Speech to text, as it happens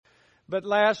But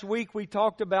last week we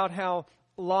talked about how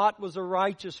Lot was a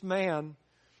righteous man,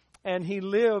 and he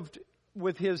lived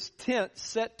with his tent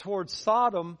set towards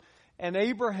Sodom, and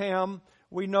Abraham,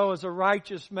 we know, as a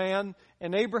righteous man,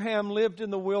 and Abraham lived in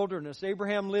the wilderness.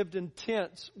 Abraham lived in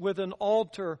tents with an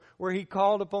altar where he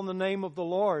called upon the name of the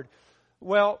Lord.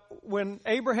 Well, when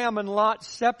Abraham and Lot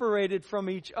separated from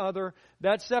each other,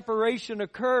 that separation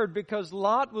occurred because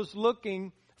Lot was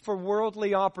looking for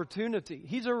worldly opportunity.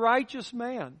 He's a righteous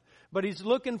man, but he's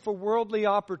looking for worldly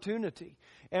opportunity.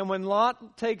 And when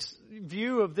Lot takes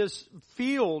view of this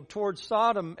field towards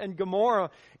Sodom and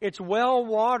Gomorrah, it's well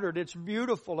watered, it's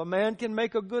beautiful. A man can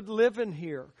make a good living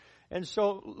here. And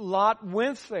so Lot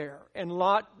went there, and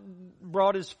Lot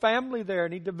brought his family there,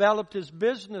 and he developed his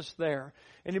business there.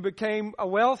 And he became a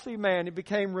wealthy man. He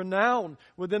became renowned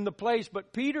within the place.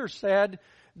 But Peter said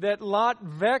that Lot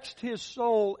vexed his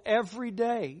soul every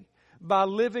day by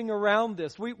living around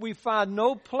this. We find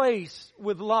no place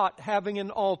with Lot having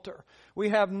an altar. We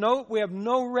have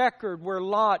no record where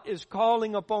Lot is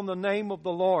calling upon the name of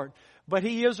the Lord. But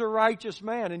he is a righteous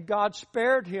man, and God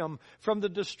spared him from the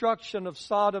destruction of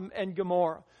Sodom and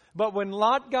Gomorrah. But when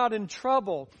Lot got in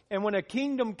trouble, and when a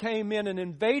kingdom came in and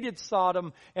invaded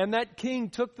Sodom, and that king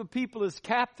took the people as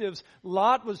captives,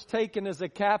 Lot was taken as a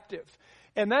captive.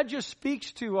 And that just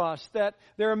speaks to us that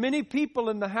there are many people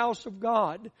in the house of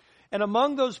God. And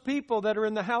among those people that are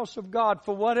in the house of God,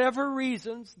 for whatever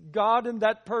reasons, God and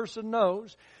that person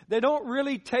knows, they don't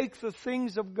really take the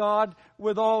things of God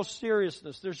with all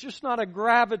seriousness. There's just not a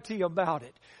gravity about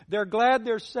it. They're glad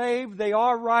they're saved. They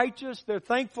are righteous. They're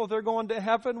thankful they're going to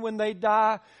heaven when they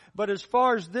die. But as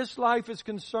far as this life is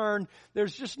concerned,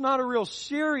 there's just not a real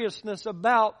seriousness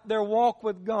about their walk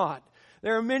with God.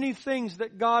 There are many things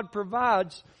that God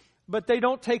provides, but they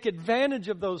don't take advantage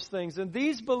of those things. And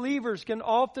these believers can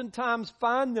oftentimes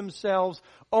find themselves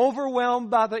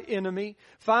overwhelmed by the enemy,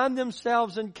 find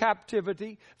themselves in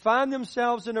captivity, find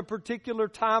themselves in a particular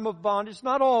time of bondage.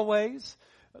 Not always.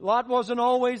 Lot wasn't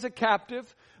always a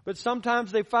captive, but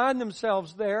sometimes they find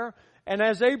themselves there. And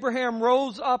as Abraham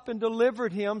rose up and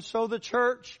delivered him, so the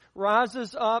church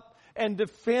rises up and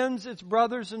defends its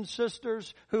brothers and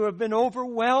sisters who have been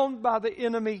overwhelmed by the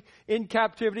enemy in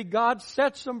captivity. God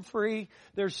sets them free.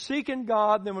 They're seeking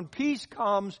God. Then when peace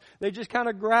comes, they just kind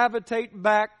of gravitate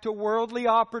back to worldly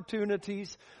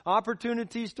opportunities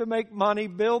to make money,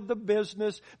 build the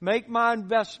business, make my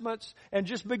investments, and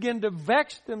just begin to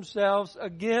vex themselves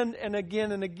again and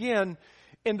again and again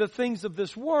in the things of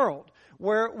this world.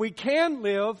 Where we can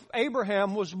live,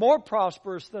 Abraham was more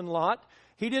prosperous than Lot.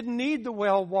 He didn't need the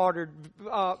well-watered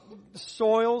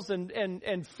soils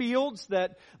and fields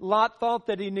that Lot thought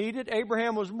that he needed.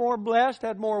 Abraham was more blessed,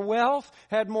 had more wealth,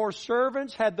 had more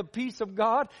servants, had the peace of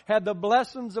God, had the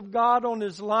blessings of God on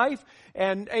his life.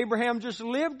 And Abraham just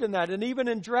lived in that. And even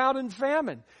in drought and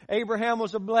famine, Abraham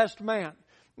was a blessed man.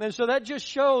 And so that just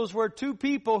shows where two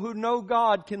people who know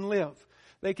God can live.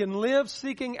 They can live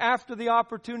seeking after the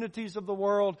opportunities of the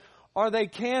world, or they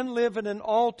can live in an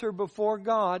altar before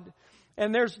God.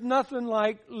 And there's nothing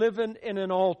like living in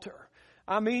an altar.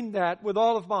 I mean that with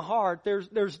all of my heart.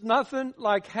 There's nothing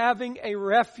like having a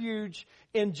refuge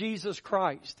in Jesus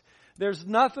Christ. There's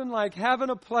nothing like having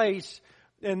a place,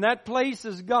 and that place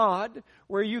is God,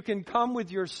 where you can come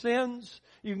with your sins,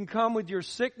 you can come with your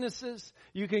sicknesses,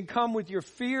 you can come with your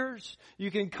fears, you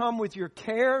can come with your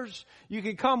cares, you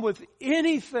can come with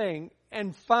anything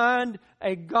and find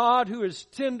a God who is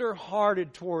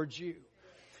tender-hearted towards you.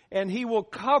 And He will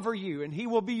cover you, and He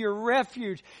will be your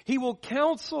refuge. He will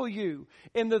counsel you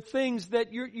in the things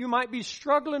that you might be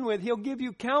struggling with. He'll give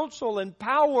you counsel and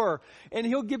power, and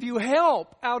He'll give you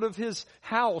help out of His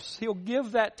house. He'll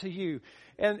give that to you.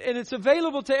 And it's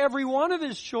available to every one of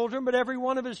His children, but every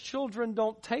one of His children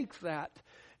don't take that.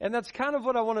 And that's kind of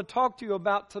what I want to talk to you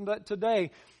about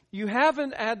today. You have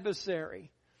an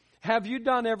adversary. Have you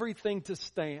done everything to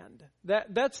stand?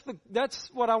 That's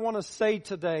what I want to say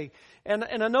today. And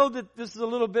I know that this is a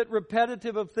little bit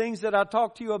repetitive of things that I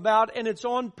talk to you about, and it's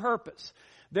on purpose.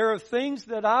 There are things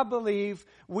that I believe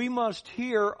we must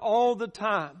hear all the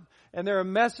time. And there are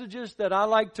messages that I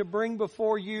like to bring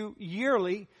before you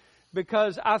yearly,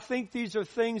 because I think these are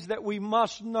things that we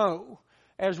must know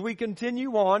as we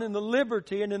continue on in the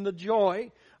liberty and in the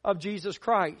joy of Jesus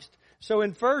Christ. So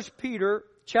in 1 Peter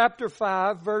chapter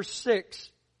 5, verse 6,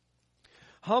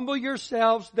 humble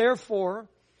yourselves, therefore.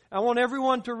 I want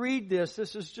everyone to read this.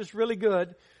 This is just really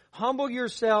good. Humble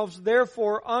yourselves,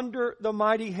 therefore, under the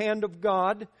mighty hand of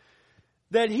God,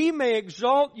 that He may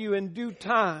exalt you in due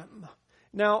time,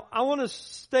 Now, I want to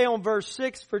stay on verse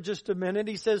 6 for just a minute.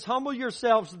 He says, humble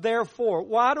yourselves therefore.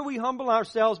 Why do we humble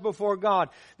ourselves before God?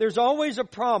 There's always a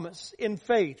promise in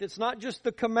faith. It's not just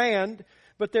the command,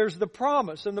 but there's the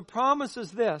promise. And the promise is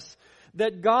this,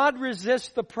 that God resists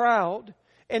the proud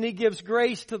and He gives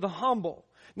grace to the humble.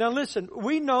 Now listen,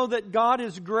 we know that God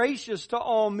is gracious to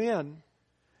all men.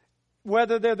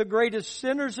 Whether they're the greatest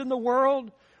sinners in the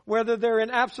world, whether they're in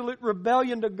absolute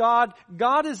rebellion to God,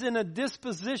 God is in a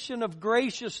disposition of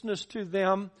graciousness to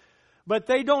them, but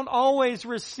they don't always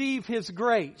receive His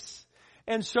grace.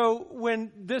 And so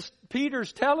when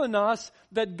Peter's telling us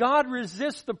that God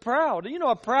resists the proud,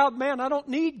 a proud man, I don't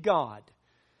need God.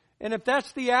 And if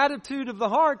that's the attitude of the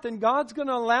heart, then God's going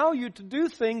to allow you to do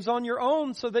things on your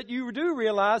own so that you do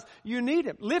realize you need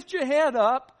Him. Lift your head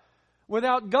up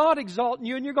without God exalting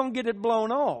you, and you're going to get it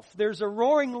blown off. There's a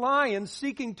roaring lion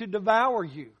seeking to devour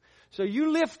you. So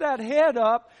you lift that head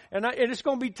up, and it's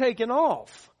going to be taken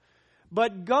off.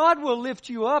 But God will lift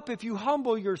you up if you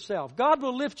humble yourself. God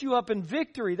will lift you up in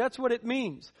victory. That's what it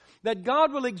means. That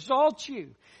God will exalt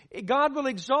you. God will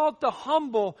exalt the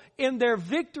humble in their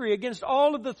victory against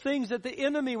all of the things that the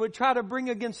enemy would try to bring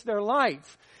against their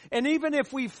life. And even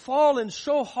if we've fallen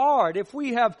so hard, if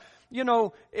we have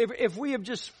if we have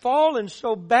just fallen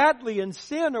so badly in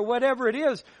sin or whatever it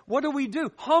is, what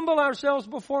do? Humble ourselves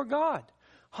before God.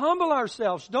 Humble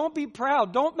ourselves. Don't be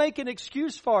proud. Don't make an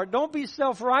excuse for it. Don't be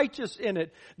self-righteous in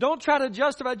it. Don't try to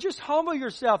justify it. Just humble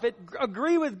yourself.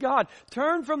 Agree with God.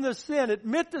 Turn from the sin.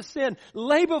 Admit the sin.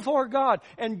 Lay before God.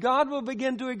 And God will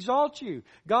begin to exalt you.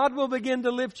 God will begin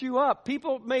to lift you up.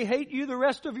 People may hate you the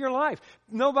rest of your life.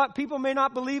 People may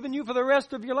not believe in you for the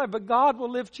rest of your life, but God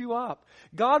will lift you up.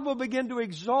 God will begin to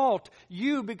exalt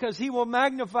you because He will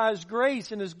magnify His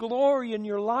grace and His glory in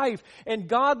your life. And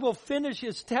God will finish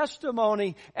His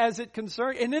testimony as it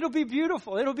concerns, and it'll be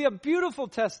beautiful. It'll be a beautiful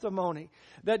testimony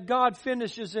that God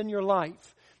finishes in your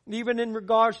life, even in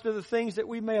regards to the things that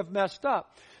we may have messed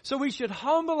up. So we should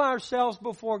humble ourselves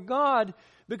before God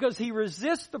because He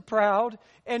resists the proud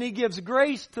and He gives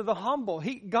grace to the humble.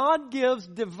 God gives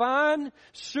divine,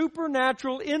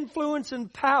 supernatural influence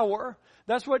and power.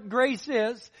 That's what grace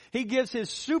is. He gives His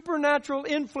supernatural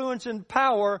influence and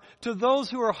power to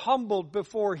those who are humbled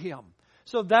before Him.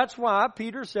 So that's why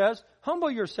Peter says,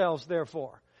 humble yourselves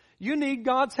therefore. You need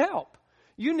God's help.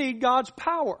 You need God's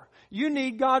power. You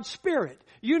need God's Spirit.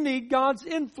 You need God's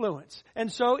influence.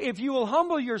 And so if you will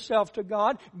humble yourself to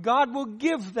God, God will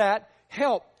give that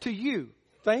help to you.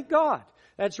 Thank God.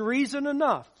 That's reason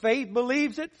enough. Faith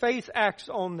believes it. Faith acts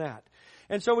on that.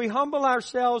 And so we humble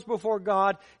ourselves before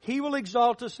God. He will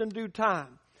exalt us in due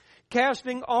time.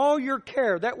 Casting all your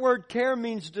care. That word care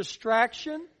means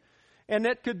distraction. And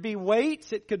it could be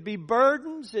weights, it could be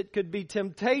burdens, it could be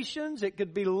temptations, it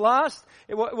could be lust,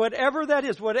 whatever that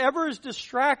is, whatever is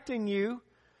distracting you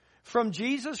from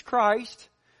Jesus Christ,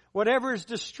 whatever is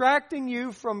distracting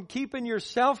you from keeping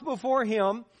yourself before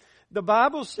Him, the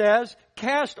Bible says,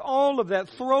 cast all of that,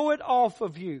 throw it off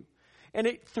of you,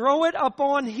 and throw it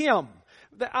upon Him.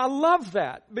 I love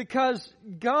that because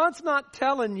God's not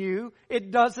telling you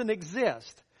it doesn't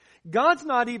exist. God's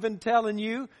not even telling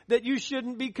you that you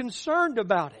shouldn't be concerned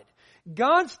about it.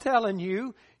 God's telling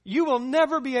you, you will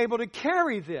never be able to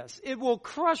carry this. It will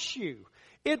crush you.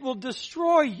 It will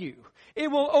destroy you.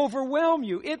 It will overwhelm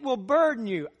you. It will burden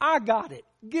you. I got it.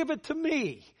 Give it to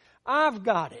me. I've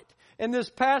got it. And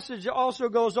this passage also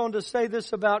goes on to say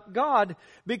this about God,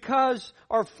 because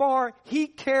He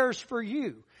cares for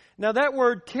you. Now that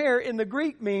word care in the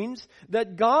Greek means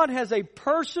that God has a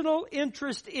personal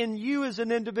interest in you as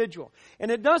an individual. And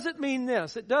it doesn't mean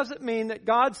this. It doesn't mean that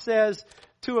God says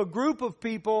to a group of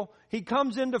people, He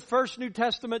comes into First New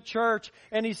Testament church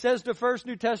and He says to First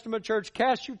New Testament church,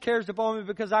 cast your cares upon me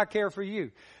because I care for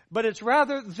you. But it's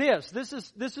rather this. This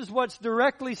is what's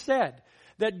directly said.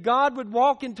 That God would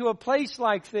walk into a place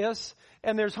like this,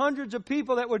 and there's hundreds of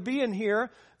people that would be in here,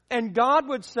 and God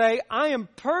would say, I am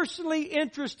personally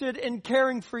interested in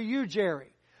caring for you, Jerry.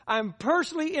 I'm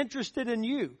personally interested in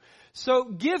you. So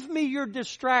give me your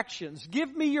distractions.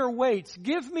 Give me your weights.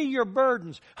 Give me your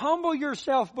burdens. Humble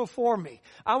yourself before me.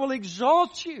 I will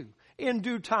exalt you in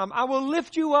due time. I will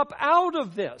lift you up out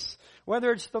of this.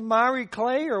 Whether it's the miry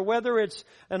clay or whether it's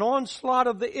an onslaught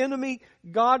of the enemy,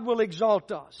 God will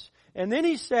exalt us. And then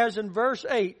He says in verse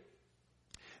 8,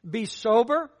 be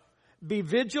sober, be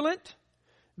vigilant,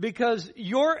 because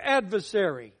your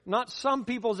adversary, not some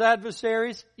people's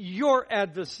adversaries, your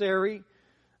adversary,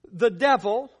 the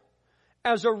devil,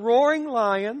 as a roaring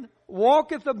lion,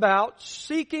 walketh about,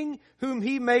 seeking whom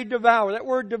he may devour. That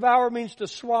word devour means to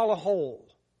swallow whole.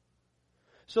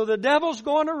 So the devil's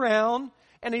going around,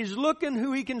 and he's looking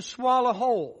who he can swallow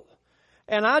whole.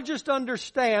 And I just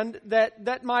understand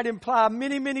that might imply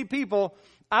many, many people.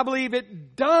 I believe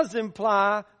it does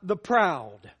imply the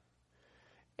proud.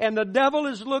 And the devil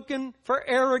is looking for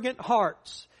arrogant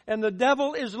hearts. And the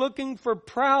devil is looking for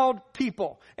proud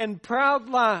people and proud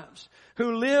lives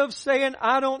who live saying,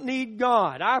 I don't need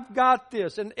God. I've got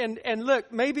this. And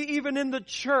look, maybe even in the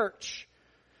church,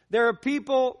 there are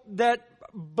people that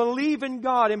believe in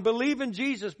God and believe in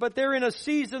Jesus, but they're in a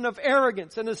season of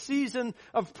arrogance and a season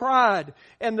of pride.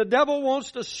 And the devil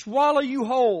wants to swallow you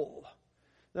whole.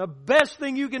 The best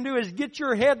thing you can do is get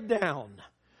your head down.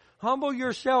 Humble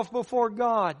yourself before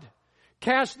God.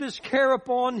 Cast this care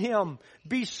upon Him.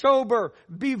 Be sober.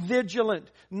 Be vigilant.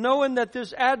 Knowing that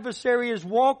this adversary is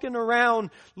walking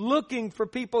around looking for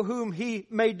people whom he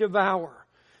may devour.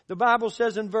 The Bible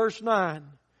says in verse 9,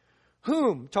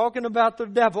 whom, talking about the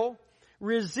devil,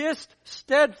 resist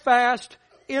steadfast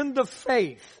in the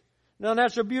faith. Now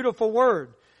that's a beautiful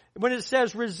word. When it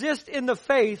says resist in the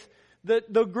faith,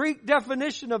 the Greek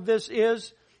definition of this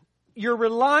is your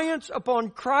reliance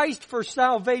upon Christ for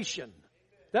salvation.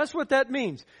 That's what that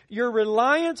means. Your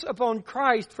reliance upon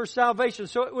Christ for salvation.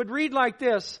 So it would read like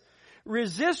this.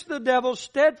 Resist the devil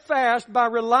steadfast by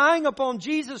relying upon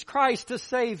Jesus Christ to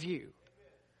save you.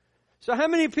 So how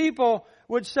many people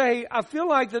would say, I feel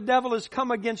like the devil has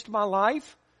come against my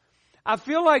life. I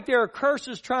feel like there are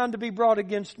curses trying to be brought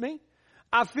against me.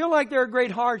 I feel like there are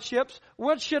great hardships.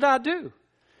 What should I do?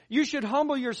 You should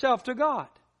humble yourself to God.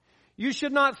 You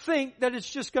should not think that it's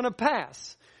just going to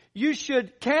pass. You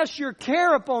should cast your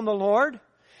care upon the Lord,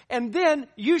 and then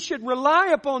you should rely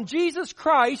upon Jesus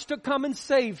Christ to come and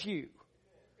save you.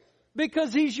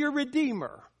 Because He's your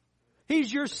Redeemer.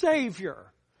 He's your Savior.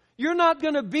 You're not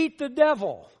going to beat the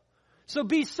devil. So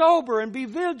be sober and be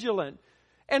vigilant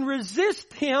and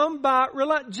resist him by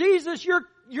Jesus,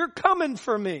 you're coming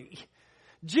for me.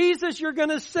 Jesus, you're going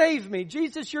to save me.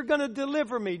 Jesus, you're going to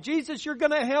deliver me. Jesus, you're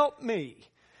going to help me.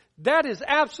 That is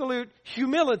absolute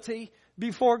humility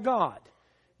before God.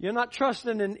 You're not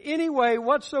trusting in any way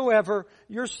whatsoever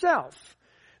yourself,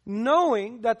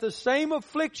 knowing that the same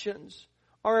afflictions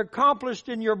are accomplished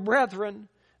in your brethren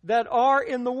that are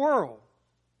in the world.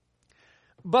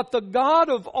 But the God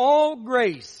of all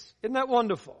grace, isn't that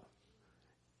wonderful?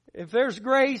 If there's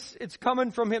grace, it's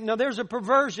coming from Him. Now there's a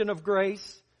perversion of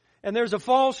grace, and there's a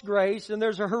false grace, and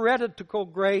there's a heretical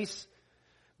grace.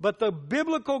 But the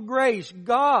biblical grace,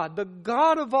 God, the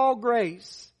God of all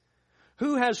grace,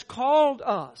 who has called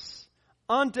us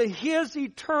unto His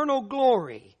eternal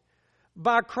glory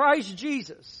by Christ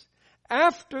Jesus.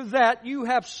 After that, you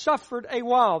have suffered a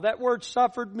while. That word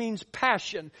suffered means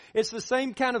passion. It's the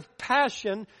same kind of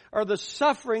passion or the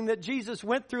suffering that Jesus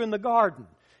went through in the garden.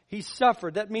 He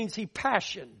suffered. That means He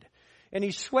passioned. And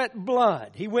He sweat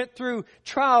blood. He went through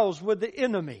trials with the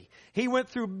enemy. He went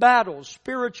through battles,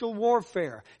 spiritual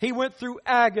warfare. He went through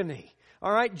agony.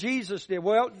 All right, Jesus did.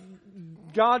 Well,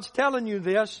 God's telling you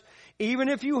this. Even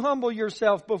if you humble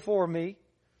yourself before me,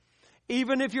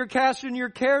 even if you're casting your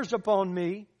cares upon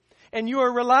me, and you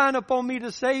are relying upon me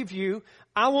to save you,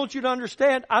 I want you to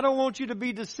understand, I don't want you to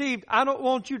be deceived. I don't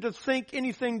want you to think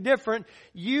anything different.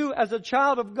 You, as a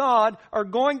child of God, are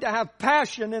going to have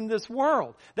passion in this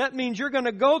world. That means you're going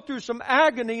to go through some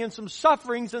agony and some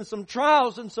sufferings and some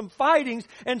trials and some fightings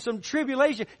and some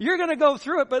tribulation. You're going to go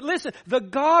through it. But listen, the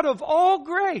God of all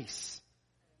grace,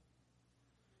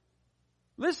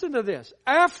 listen to this.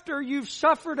 After you've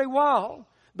suffered a while,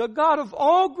 the God of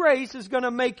all grace is going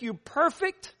to make you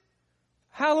perfect.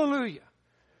 Hallelujah.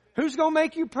 Who's going to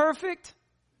make you perfect?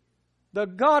 The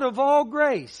God of all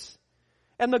grace.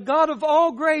 And the God of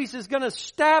all grace is going to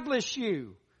establish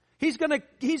you. He's going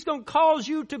to cause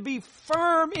you to be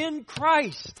firm in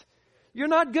Christ. You're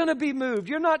not going to be moved.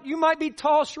 You might be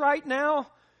tossed right now,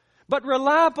 but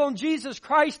rely upon Jesus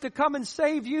Christ to come and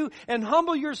save you, and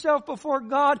humble yourself before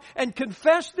God and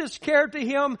confess this care to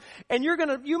Him. And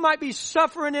you might be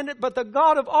suffering in it, but the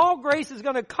God of all grace is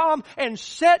going to come and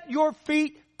set your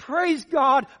feet, praise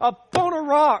God, upon a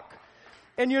rock.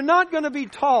 And you're not going to be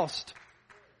tossed.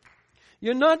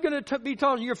 You're not going to be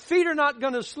tossed. Your feet are not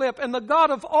going to slip. And the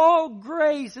God of all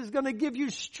grace is going to give you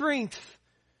strength.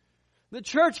 The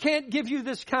church can't give you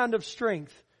this kind of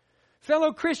strength.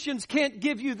 Fellow Christians can't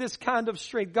give you this kind of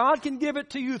strength. God can give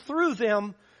it to you through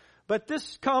them, but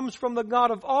this comes from the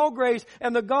God of all grace,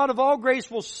 and the God of all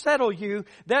grace will settle you.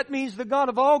 That means the God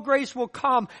of all grace will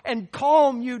come and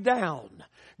calm you down.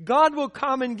 God will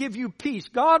come and give you peace.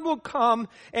 God will come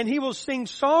and He will sing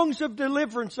songs of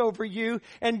deliverance over you,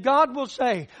 and God will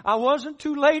say, I wasn't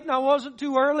too late and I wasn't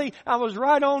too early. I was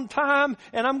right on time,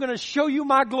 and I'm going to show you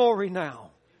my glory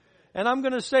now. And I'm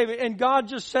going to save it. And God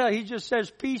He just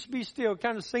says, peace be still.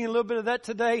 Kind of singing a little bit of that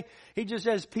today. He just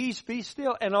says, peace be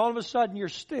still. And all of a sudden you're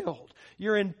stilled.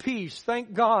 You're in peace.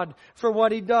 Thank God for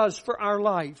what He does for our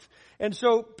life. And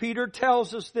so Peter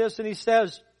tells us this, and he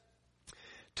says,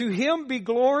 to Him be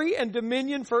glory and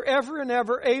dominion forever and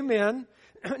ever. Amen.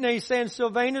 Now he's saying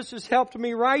Silvanus has helped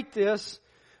me write this.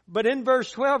 But in verse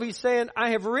 12 he's saying, I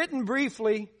have written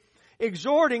briefly,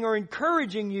 exhorting or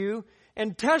encouraging you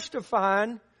and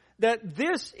testifying that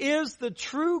this is the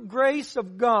true grace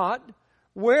of God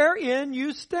wherein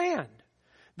you stand.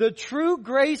 The true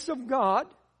grace of God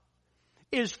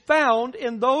is found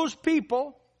in those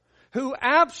people who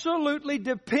absolutely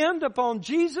depend upon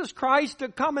Jesus Christ to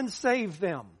come and save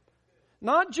them.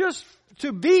 Not just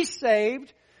to be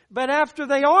saved, but after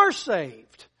they are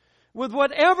saved, with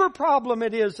whatever problem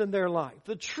it is in their life.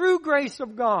 The true grace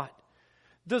of God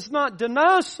does not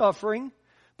deny suffering,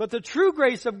 but the true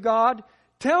grace of God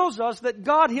tells us that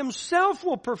God Himself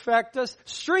will perfect us,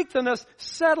 strengthen us,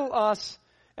 settle us,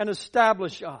 and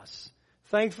establish us.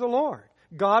 Thank the Lord.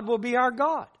 God will be our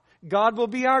God. God will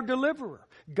be our deliverer.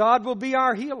 God will be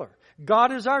our healer.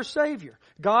 God is our Savior.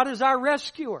 God is our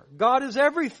rescuer. God is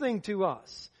everything to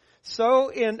us. So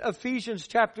in Ephesians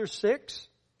chapter 6,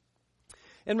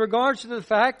 in regards to the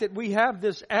fact that we have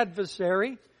this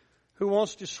adversary who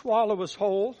wants to swallow us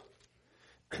whole,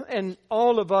 and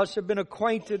all of us have been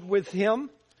acquainted with him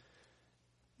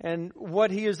and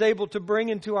what he is able to bring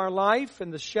into our life,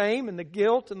 and the shame and the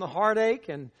guilt and the heartache.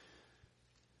 And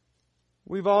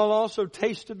we've all also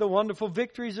tasted the wonderful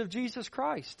victories of Jesus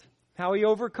Christ, how He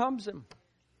overcomes him,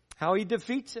 how He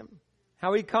defeats him,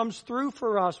 how He comes through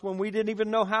for us when we didn't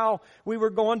even know how we were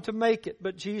going to make it,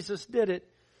 but Jesus did it.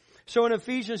 So in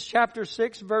Ephesians chapter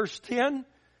 6 verse 10,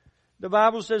 the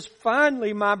Bible says,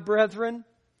 finally, my brethren,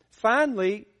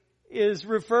 finally is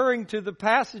referring to the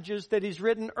passages that he's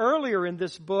written earlier in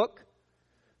this book.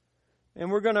 And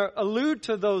we're going to allude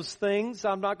to those things.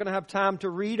 I'm not going to have time to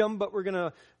read them, but we're going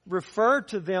to refer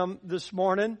to them this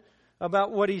morning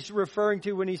about what he's referring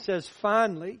to when he says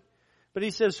finally. But he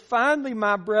says, finally,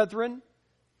 my brethren,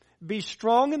 be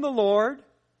strong in the Lord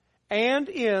and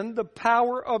in the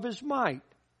power of His might.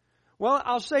 Well,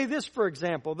 I'll say this, for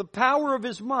example. The power of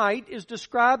His might is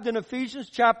described in Ephesians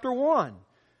chapter 1.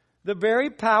 The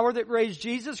very power that raised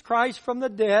Jesus Christ from the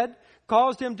dead,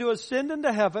 caused Him to ascend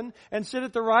into heaven and sit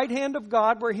at the right hand of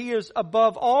God, where He is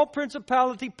above all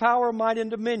principality, power, might, and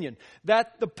dominion.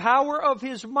 That the power of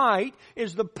His might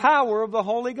is the power of the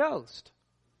Holy Ghost.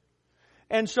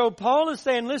 And so Paul is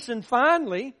saying, listen,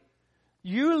 finally,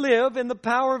 you live in the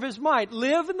power of His might.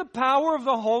 Live in the power of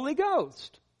the Holy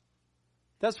Ghost.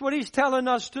 That's what he's telling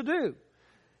us to do.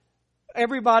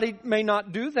 Everybody may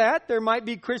not do that. There might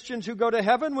be Christians who go to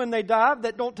heaven when they die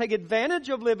that don't take advantage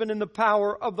of living in the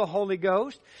power of the Holy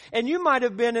Ghost. And you might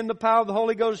have been in the power of the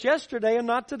Holy Ghost yesterday and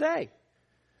not today.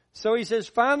 So he says,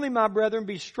 finally, my brethren,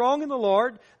 be strong in the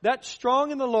Lord. That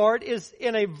strong in the Lord is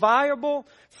in a viable,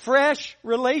 fresh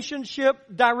relationship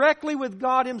directly with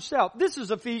God Himself. This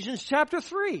is Ephesians chapter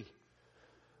 3,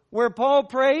 where Paul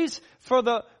prays for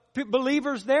the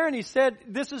believers there, and he said,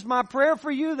 this is my prayer for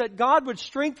you, that God would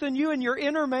strengthen you in your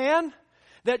inner man,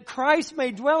 that Christ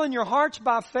may dwell in your hearts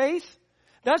by faith.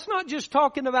 That's not just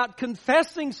talking about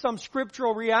confessing some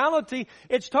scriptural reality.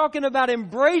 It's talking about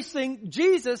embracing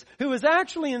Jesus, who is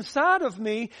actually inside of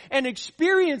me, and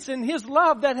experiencing His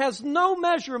love that has no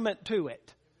measurement to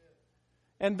it.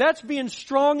 And that's being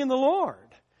strong in the Lord.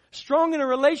 Strong in a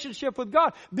relationship with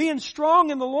God. Being strong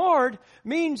in the Lord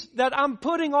means that I'm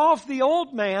putting off the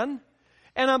old man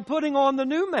and I'm putting on the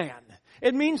new man.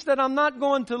 It means that I'm not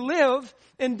going to live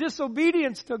in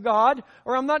disobedience to God,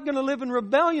 or I'm not going to live in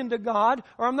rebellion to God,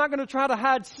 or I'm not going to try to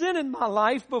hide sin in my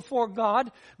life before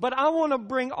God, but I want to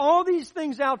bring all these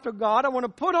things out to God. I want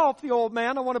to put off the old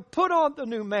man. I want to put on the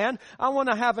new man. I want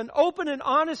to have an open and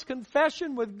honest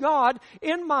confession with God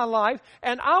in my life,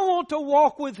 and I want to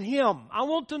walk with Him. I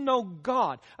want to know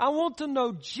God. I want to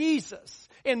know Jesus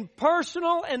in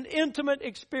personal and intimate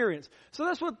experience. So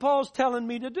that's what Paul's telling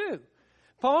me to do.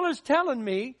 Paul is telling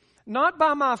me, not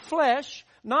by my flesh,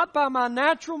 not by my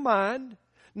natural mind,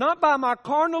 not by my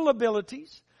carnal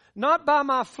abilities, not by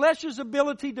my flesh's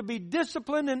ability to be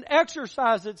disciplined and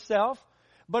exercise itself,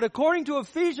 but according to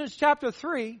Ephesians chapter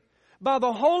 3, by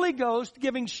the Holy Ghost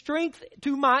giving strength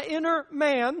to my inner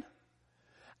man,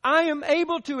 I am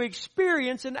able to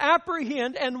experience and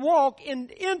apprehend and walk in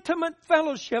intimate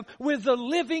fellowship with the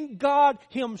living God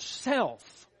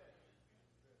Himself.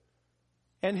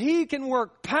 And He can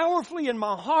work powerfully in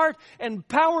my heart and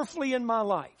powerfully in my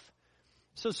life.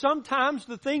 So sometimes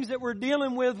the things that we're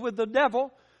dealing with the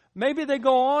devil, maybe they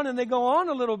go on and they go on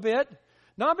a little bit,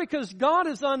 Not because God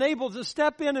is unable to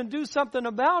step in and do something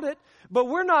about it, but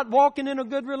we're not walking in a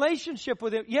good relationship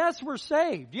with Him. Yes, we're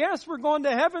saved. Yes, we're going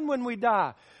to heaven when we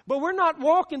die. But we're not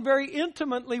walking very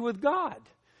intimately with God.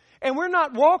 And we're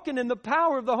not walking in the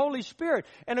power of the Holy Spirit.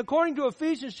 And according to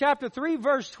Ephesians chapter 3,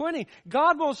 verse 20,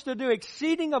 God wants to do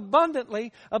exceeding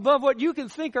abundantly above what you can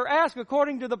think or ask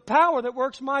according to the power that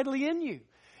works mightily in you.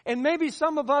 And maybe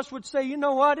some of us would say, you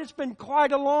know what, it's been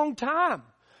quite a long time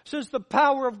since the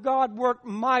power of God worked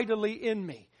mightily in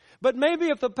me. But maybe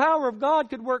if the power of God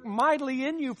could work mightily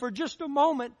in you for just a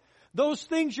moment, those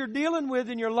things you're dealing with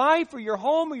in your life or your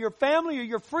home or your family or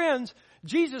your friends,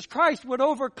 Jesus Christ would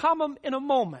overcome them in a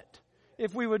moment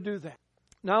if we would do that.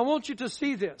 Now I want you to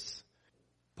see this.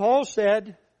 Paul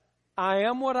said, I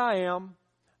am what I am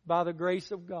by the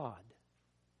grace of God.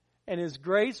 And His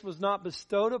grace was not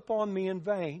bestowed upon me in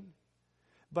vain,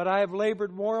 but I have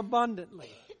labored more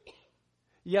abundantly.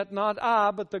 Yet not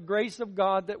I, but the grace of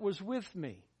God that was with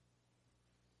me.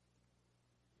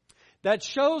 That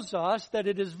shows us that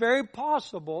it is very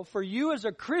possible for you as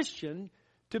a Christian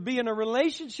to be in a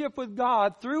relationship with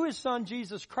God through His Son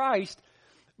Jesus Christ,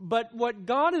 but what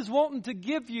God is wanting to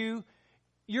give you,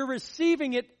 you're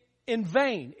receiving it in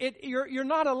vain. You're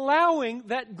not allowing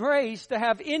that grace to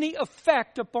have any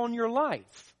effect upon your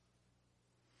life.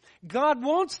 God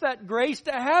wants that grace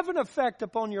to have an effect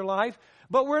upon your life,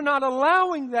 but we're not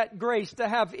allowing that grace to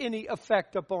have any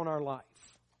effect upon our life.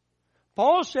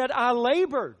 Paul said, I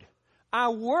labored. I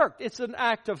worked. It's an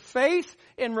act of faith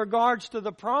in regards to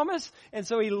the promise. And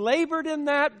so he labored in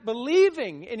that,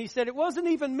 believing. And he said, it wasn't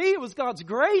even me. It was God's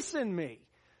grace in me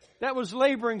that was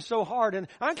laboring so hard. And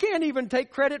I can't even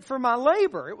take credit for my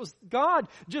labor. It was God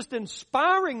just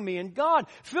inspiring me and God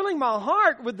filling my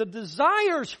heart with the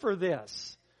desires for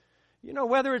this. You know,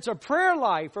 whether it's a prayer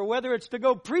life or whether it's to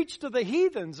go preach to the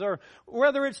heathens or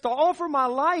whether it's to offer my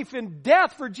life in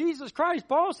death for Jesus Christ.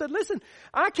 Paul said, listen,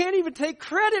 I can't even take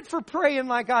credit for praying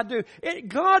like I do.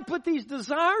 God put these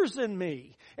desires in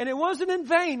me. And it wasn't in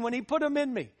vain when He put them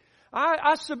in me.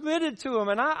 I submitted to Him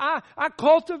and I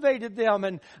cultivated them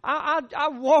and I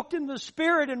walked in the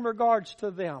Spirit in regards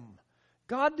to them.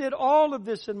 God did all of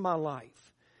this in my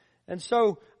life. And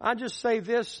so I just say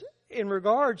this in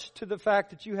regards to the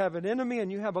fact that you have an enemy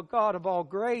and you have a God of all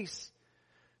grace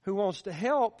who wants to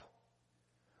help.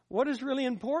 What is really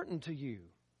important to you?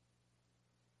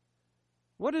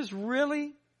 What is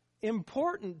really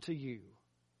important to you?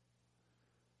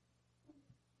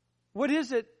 What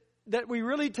is it that we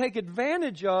really take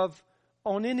advantage of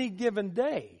on any given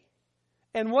day?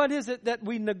 And what is it that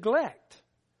we neglect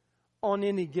on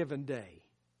any given day?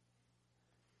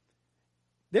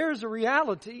 There is a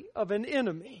reality of an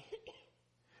enemy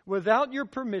without your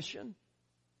permission,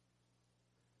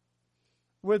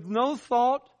 with no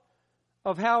thought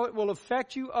of how it will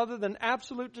affect you other than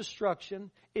absolute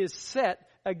destruction, is set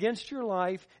against your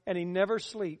life, and he never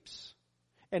sleeps,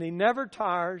 and he never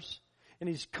tires, and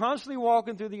he's constantly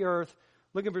walking through the earth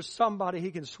looking for somebody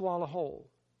he can swallow whole.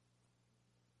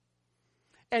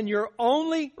 And your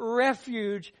only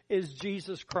refuge is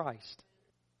Jesus Christ.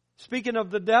 Speaking of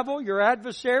the devil, your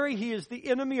adversary, he is the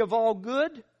enemy of all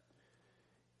good.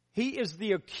 He is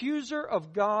the accuser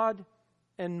of God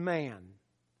and man.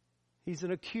 He's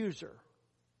an accuser.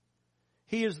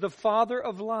 He is the father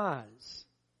of lies.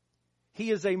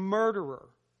 He is a murderer.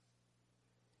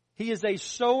 He is a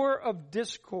sower of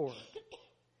discord.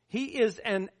 He is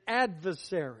an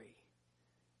adversary.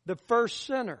 The first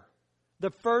sinner.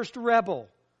 The first rebel.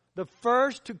 The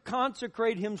first to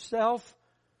consecrate himself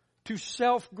to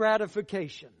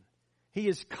self-gratification. He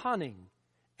is cunning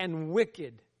and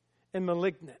wicked and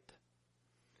malignant.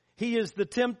 He is the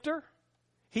tempter.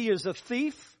 He is a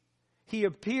thief. He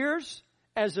appears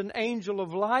as an angel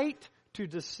of light to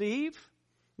deceive.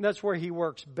 And that's where he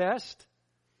works best.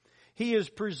 He is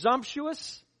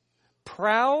presumptuous,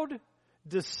 proud,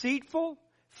 deceitful,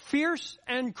 fierce,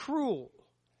 and cruel.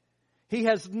 He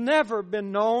has never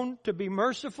been known to be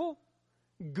merciful,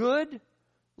 good,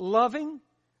 loving,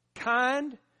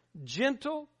 kind,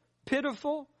 gentle,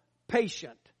 pitiful,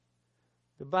 patient.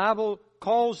 The Bible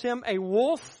calls him a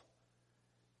wolf,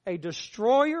 a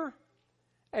destroyer,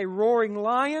 a roaring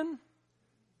lion,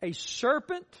 a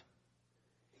serpent.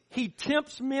 He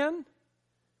tempts men.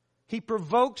 He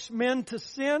provokes men to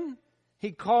sin.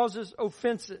 He causes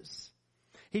offenses.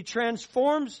 He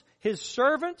transforms his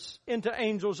servants into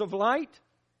angels of light.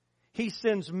 He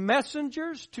sends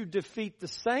messengers to defeat the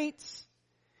saints.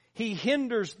 He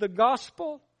hinders the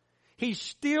gospel. He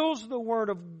steals the word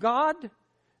of God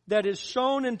that is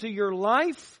sown into your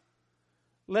life,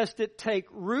 lest it take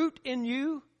root in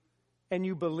you and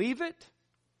you believe it.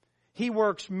 He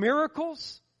works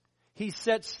miracles. He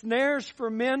sets snares for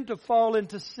men to fall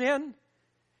into sin.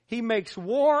 He makes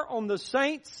war on the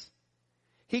saints.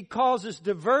 He causes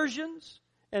diversions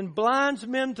and blinds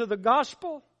men to the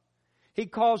gospel. He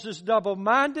causes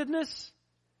double-mindedness,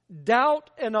 doubt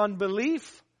and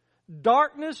unbelief,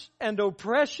 darkness and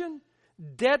oppression,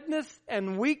 deadness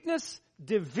and weakness,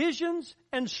 divisions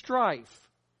and strife.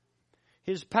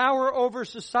 His power over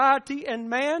society and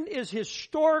man is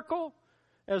historical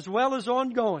as well as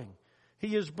ongoing.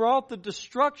 He has brought the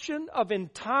destruction of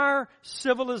entire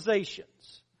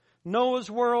civilizations. Noah's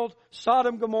world,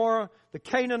 Sodom, Gomorrah, the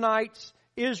Canaanites,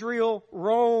 Israel,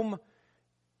 Rome,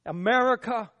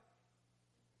 America.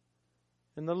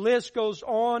 And the list goes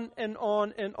on and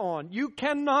on and on. You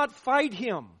cannot fight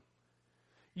him.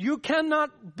 You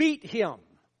cannot beat him.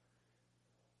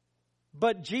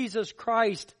 But Jesus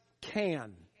Christ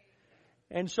can.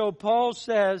 And so Paul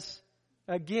says,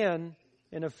 again,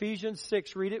 in Ephesians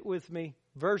 6, read it with me,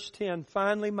 verse 10,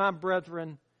 finally, my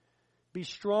brethren, be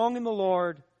strong in the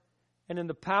Lord and in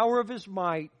the power of His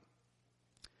might.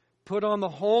 Put on the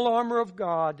whole armor of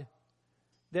God,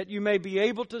 that you may be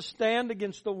able to stand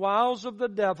against the wiles of the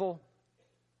devil.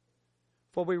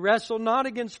 For we wrestle not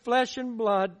against flesh and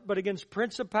blood, but against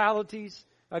principalities,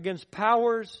 against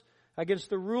powers, against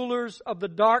the rulers of the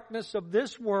darkness of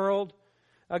this world,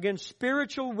 against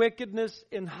spiritual wickedness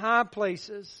in high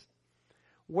places.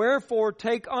 Wherefore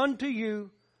take unto you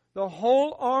the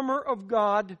whole armor of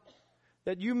God,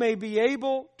 that you may be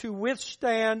able to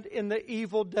withstand in the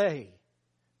evil day.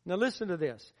 Now listen to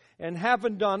this. And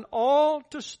having done all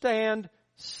to stand,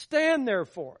 stand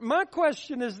therefore. My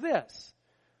question is this.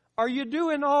 Are you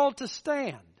doing all to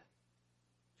stand?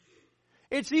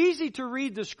 It's easy to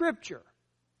read the Scripture.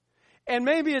 And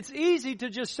maybe it's easy to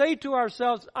just say to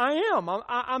ourselves, I am.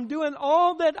 I'm doing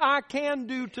all that I can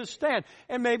do to stand.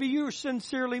 And maybe you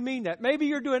sincerely mean that. Maybe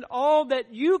you're doing all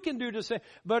that you can do to stand.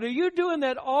 But are you doing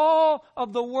that all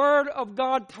of the Word of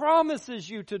God promises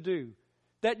you to do,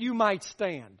 that you might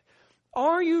stand?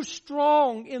 Are you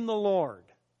strong in the Lord?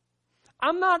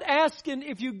 I'm not asking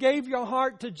if you gave your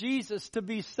heart to Jesus to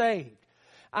be saved.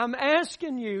 I'm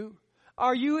asking you,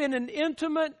 are you in an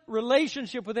intimate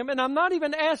relationship with Him? And I'm not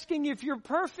even asking if you're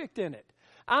perfect in it.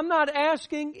 I'm not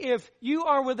asking if you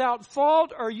are without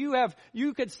fault or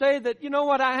you could say that, you know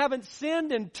what, I haven't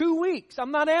sinned in 2 weeks.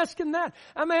 I'm not asking that.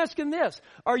 I'm asking this.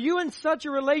 Are you in such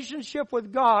a relationship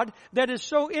with God that is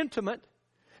so intimate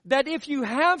that if you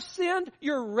have sinned,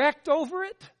 you're wrecked over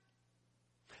it?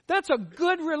 That's a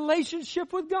good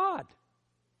relationship with God.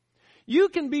 You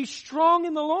can be strong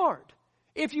in the Lord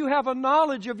if you have a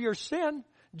knowledge of your sin.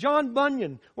 John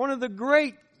Bunyan, one of the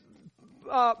great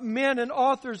men and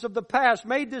authors of the past,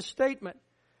 made this statement.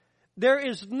 There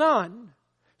is none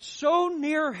so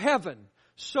near heaven,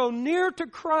 so near to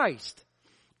Christ,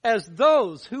 as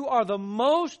those who are the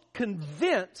most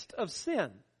convinced of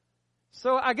sin.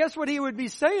 So I guess what he would be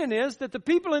saying is that the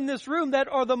people in this room that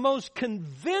are the most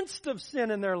convinced of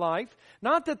sin in their life,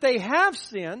 not that they have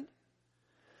sinned,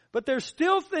 but there's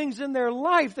still things in their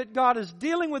life that God is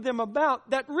dealing with them about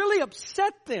that really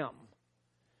upset them,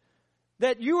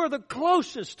 that you are the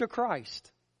closest to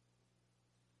Christ.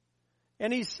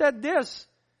 And he said this,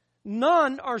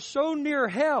 none are so near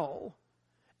hell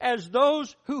as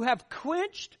those who have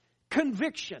quenched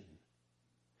conviction.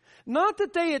 Not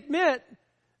that they admit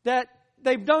that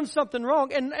they've done something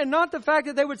wrong, and not the fact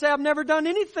that they would say, I've never done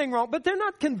anything wrong, but they're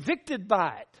not convicted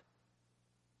by it.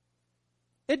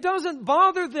 It doesn't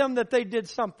bother them that they did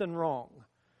something wrong.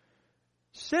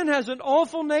 Sin has an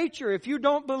awful nature. If you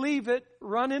don't believe it,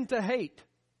 run into hate.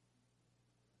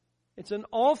 It's an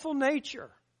awful nature.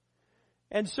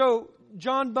 And so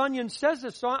John Bunyan says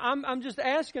this. So I'm just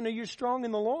asking, are you strong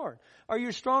in the Lord? Are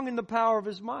you strong in the power of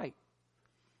His might?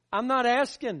 I'm not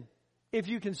asking if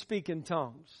you can speak in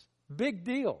tongues. Big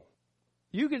deal.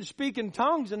 You can speak in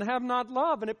tongues and have not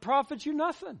love, and it profits you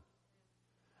nothing.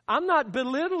 I'm not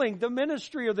belittling the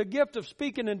ministry or the gift of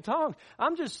speaking in tongues.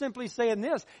 I'm just simply saying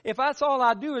this. If that's all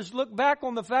I do is look back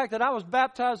on the fact that I was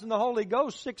baptized in the Holy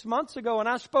Ghost 6 months ago and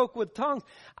I spoke with tongues,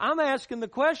 I'm asking the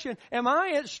question, am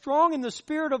I strong in the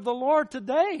Spirit of the Lord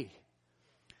today?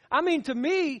 I mean, to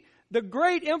me, the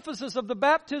great emphasis of the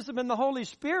baptism in the Holy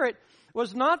Spirit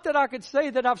was not that I could say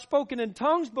that I've spoken in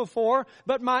tongues before,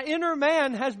 but my inner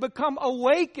man has become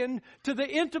awakened to the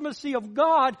intimacy of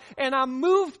God, and I'm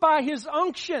moved by His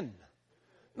unction.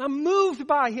 I'm moved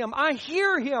by Him. I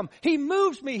hear Him. He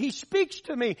moves me. He speaks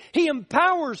to me. He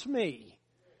empowers me.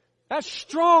 That's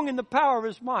strong in the power of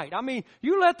His might. I mean,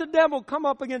 you let the devil come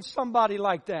up against somebody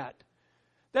like that.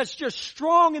 that's just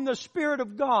strong in the Spirit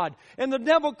of God. And the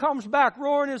devil comes back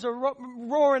roaring as a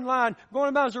roaring lion, going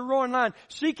about as a roaring lion,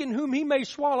 seeking whom he may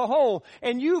swallow whole.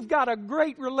 And you've got a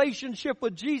great relationship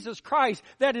with Jesus Christ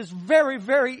that is very,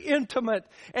 very intimate.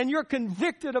 And you're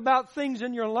convicted about things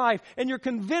in your life. And you're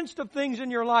convinced of things in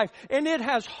your life. And it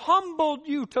has humbled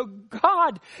you to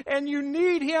God. And you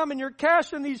need Him, and you're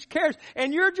casting these cares.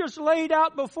 And you're just laid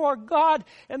out before God.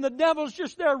 And the devil's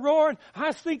just there roaring.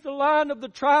 I think the Lion of the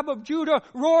tribe of Judah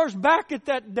roars back at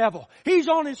that devil. He's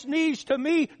on his knees to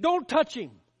me. Don't touch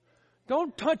him.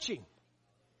 Don't touch him.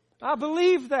 I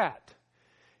believe that.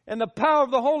 And the power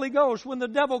of the Holy Ghost, when the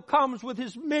devil comes with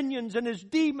his minions and his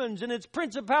demons and his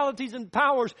principalities and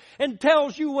powers and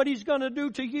tells you what he's going to do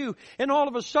to you, and all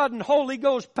of a sudden Holy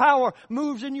Ghost power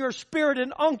moves in your spirit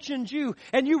and unctions you,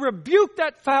 and you rebuke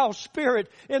that foul spirit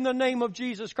in the name of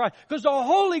Jesus Christ, because the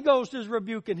Holy Ghost is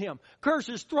rebuking him.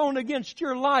 Curses thrown against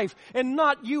your life, and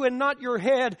not you and not your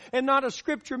head, and not a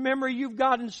scripture memory you've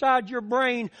got inside your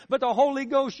brain, but the Holy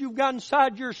Ghost you've got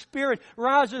inside your spirit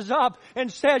rises up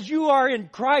and says, you are in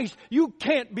Christ. You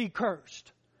can't be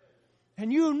cursed.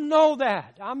 And you know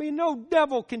that. I mean, no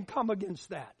devil can come against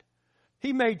that.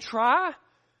 He may try,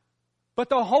 but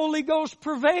the Holy Ghost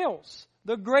prevails.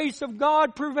 The grace of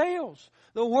God prevails.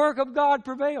 The work of God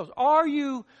prevails. Are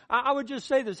you, I would just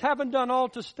say this, having done all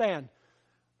to stand,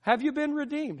 have you been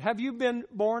redeemed? Have you been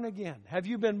born again? Have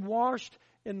you been washed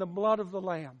in the blood of the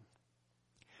Lamb?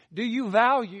 Do you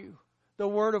value the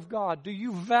Word of God? Do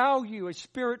you value a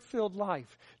Spirit-filled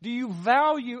life? Do you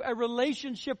value a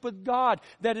relationship with God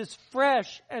that is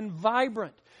fresh and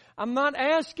vibrant? I'm not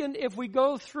asking if we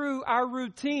go through our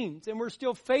routines and we're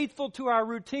still faithful to our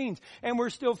routines, and we're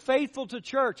still faithful to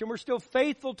church, and we're still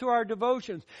faithful to our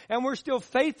devotions, and we're still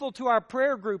faithful to our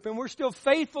prayer group, and we're still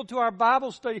faithful to our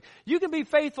Bible study. You can be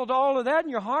faithful to all of that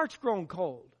and your heart's grown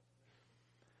cold.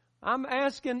 I'm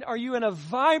asking, are you in a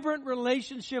vibrant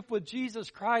relationship with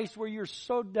Jesus Christ where you're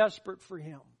so desperate for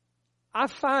Him? I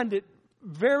find it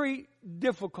very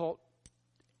difficult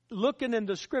looking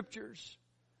into Scriptures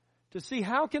to see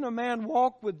how can a man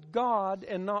walk with God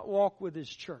and not walk with his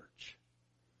church.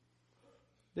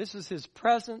 This is his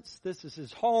presence. This is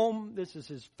his home. This is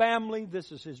his family.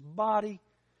 This is his body.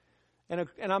 And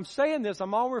I'm saying this,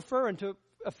 I'm all referring to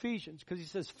Ephesians, because he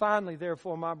says, finally,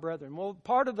 therefore, my brethren. Well,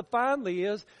 part of the finally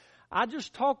is, I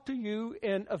just talked to you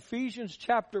in Ephesians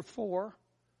chapter 4,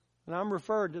 and I'm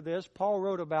referring to this. Paul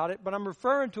wrote about it, but I'm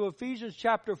referring to Ephesians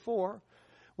chapter 4,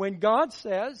 when God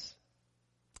says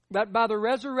that by the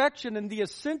resurrection and the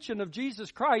ascension of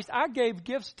Jesus Christ, I gave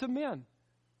gifts to men.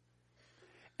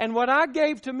 And what I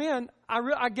gave to men,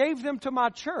 I gave them to my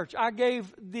church. I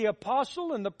gave the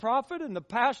apostle and the prophet and the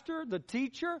pastor, the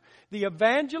teacher, the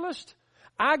evangelist.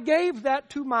 I gave that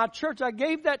to my church. I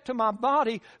gave that to my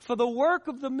body for the work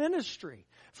of the ministry,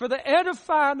 for the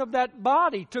edifying of that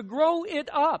body, to grow it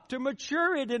up, to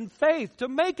mature it in faith, to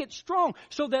make it strong,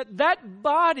 so that that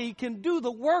body can do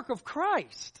the work of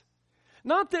Christ.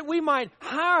 Not that we might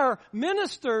hire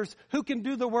ministers who can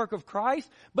do the work of Christ,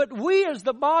 but we as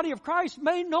the body of Christ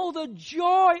may know the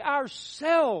joy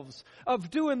ourselves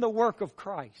of doing the work of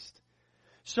Christ.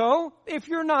 So, if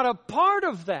you're not a part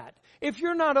of that, if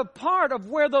you're not a part of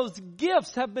where those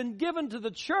gifts have been given to the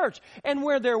church and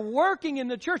where they're working in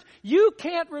the church, you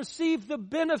can't receive the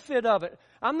benefit of it.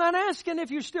 I'm not asking if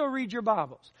you still read your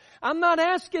Bibles. I'm not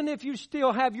asking if you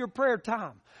still have your prayer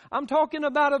time. I'm talking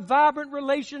about a vibrant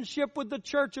relationship with the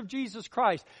church of Jesus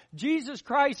Christ. Jesus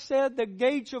Christ said, the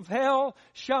gates of hell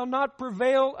shall not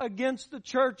prevail against the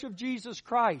church of Jesus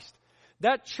Christ.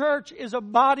 That church is a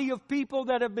body of people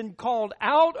that have been called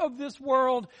out of this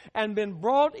world and been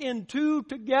brought into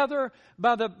together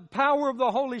by the power of the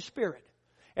Holy Spirit.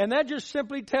 And that just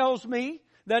simply tells me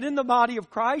that in the body of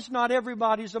Christ, not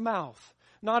everybody's a mouth.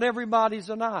 Not everybody's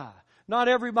an eye. Not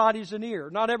everybody's an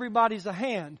ear. Not everybody's a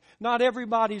hand. Not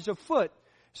everybody's a foot.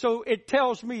 So it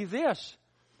tells me this.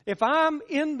 If I'm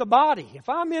in the body, if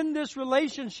I'm in this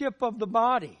relationship of the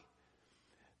body,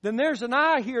 then there's an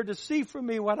eye here to see for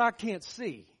me what I can't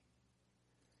see.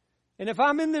 And if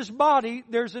I'm in this body,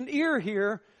 there's an ear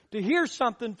here to hear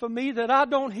something from me that I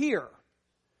don't hear.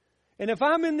 And if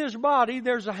I'm in this body,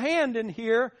 there's a hand in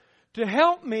here to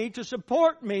help me, to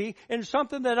support me in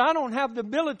something that I don't have the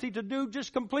ability to do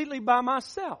just completely by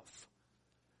myself.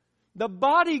 The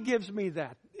body gives me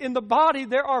that. In the body,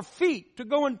 there are feet to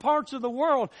go in parts of the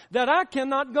world that I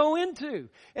cannot go into.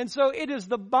 And so it is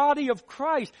the body of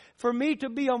Christ for me to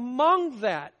be among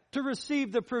that, to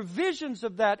receive the provisions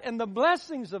of that and the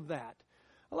blessings of that.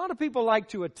 A lot of people like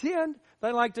to attend,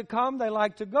 they like to come, they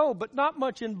like to go, but not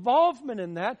much involvement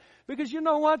in that, because you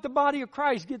know what? The body of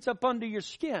Christ gets up under your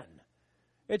skin.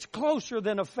 It's closer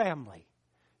than a family.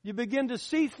 You begin to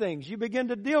see things. You begin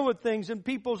to deal with things in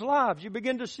people's lives. You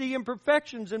begin to see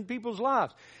imperfections in people's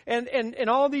lives. And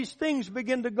all these things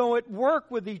begin to go at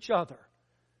work with each other.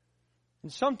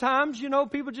 And sometimes,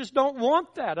 people just don't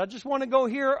want that. I just want to go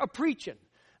hear a preaching.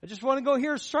 I just want to go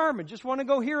hear a sermon. Just want to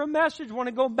go hear a message. Want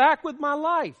to go back with my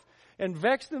life. And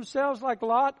vex themselves like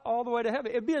Lot all the way to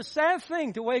heaven. It'd be a sad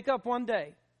thing to wake up one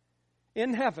day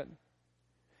in heaven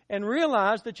and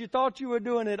realize that you thought you were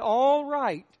doing it all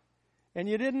right. And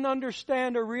you didn't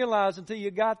understand or realize until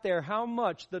you got there how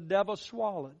much the devil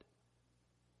swallowed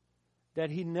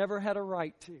that he never had a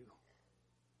right to.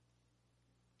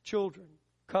 Children,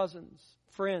 cousins,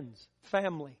 friends,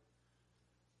 family.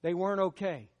 They weren't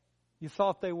okay. You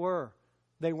thought they were.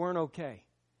 They weren't okay.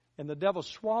 And the devil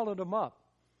swallowed them up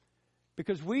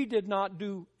because we did not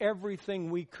do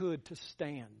everything we could to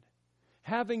stand.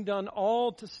 Having done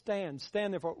all to stand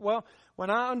there for. Well, when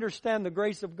I understand the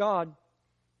grace of God,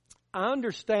 I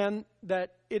understand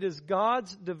that it is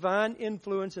God's divine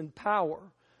influence and power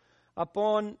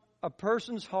upon a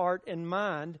person's heart and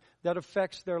mind that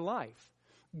affects their life.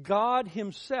 God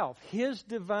Himself, His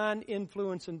divine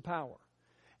influence and power.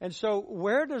 And so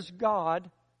where does God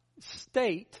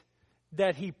state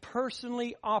that He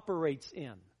personally operates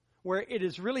in? Where it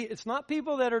is really, it's not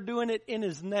people that are doing it in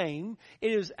His name.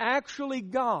 It is actually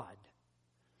God.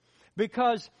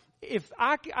 Because if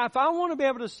I want to be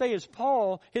able to say as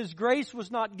Paul, His grace was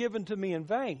not given to me in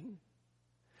vain,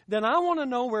 then I want to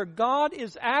know where God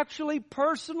is actually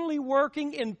personally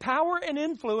working in power and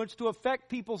influence to affect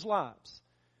people's lives.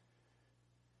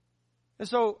 And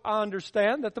so I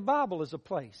understand that the Bible is a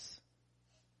place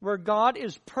where God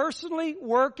is personally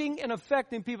working and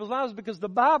affecting people's lives because the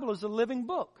Bible is a living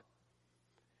book.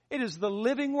 It is the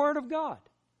living Word of God.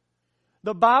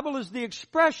 The Bible is the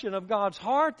expression of God's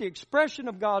heart, the expression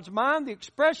of God's mind, the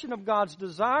expression of God's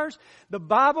desires. The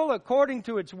Bible, according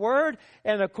to its Word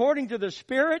and according to the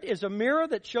Spirit, is a mirror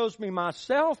that shows me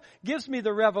myself, gives me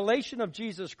the revelation of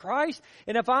Jesus Christ.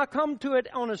 And if I come to it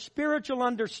on a spiritual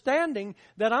understanding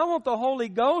that I want the Holy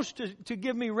Ghost to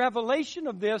give me revelation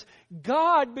of this,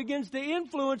 God begins to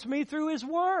influence me through His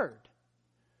Word.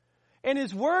 And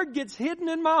His Word gets hidden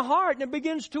in my heart and it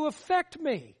begins to affect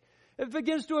me. It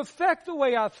begins to affect the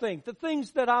way I think, the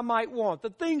things that I might want, the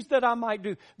things that I might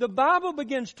do. The Bible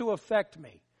begins to affect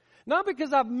me. Not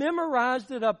because I've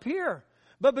memorized it up here,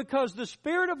 but because the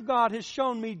Spirit of God has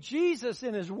shown me Jesus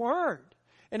in His Word.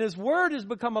 And His Word has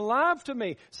become alive to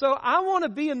me. So I want to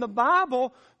be in the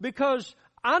Bible because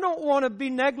I don't want to be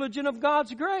negligent of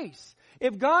God's grace.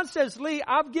 If God says, Lee,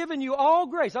 I've given you all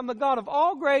grace. I'm the God of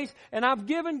all grace, and I've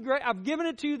given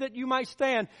it to you that you might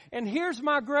stand. And here's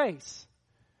my grace.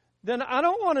 Then I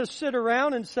don't want to sit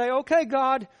around and say, okay,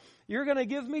 God, you're going to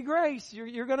give me grace.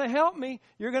 You're going to help me.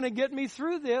 You're going to get me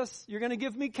through this. You're going to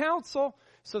give me counsel.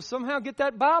 So somehow get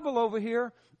that Bible over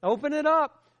here, open it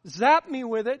up, zap me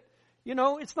with it.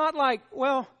 It's not like,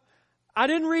 well, I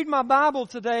didn't read my Bible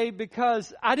today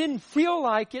because I didn't feel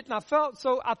like it. And I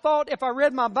thought if I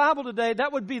read my Bible today,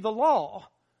 that would be the law.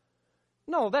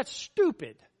 No, that's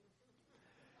stupid.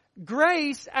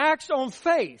 Grace acts on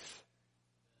faith.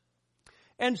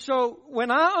 And so when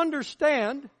I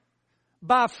understand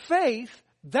by faith,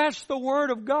 that's the Word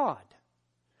of God.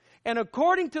 And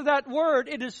according to that Word,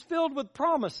 it is filled with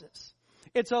promises.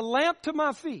 It's a lamp to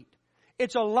my feet.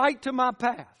 It's a light to my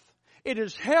path. It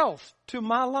is health to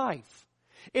my life.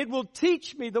 It will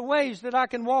teach me the ways that I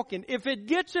can walk in. If it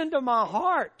gets into my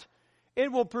heart,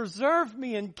 it will preserve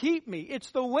me and keep me. It's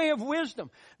the way of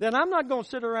wisdom. Then I'm not going to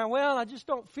sit around, well, I just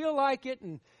don't feel like it,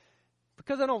 and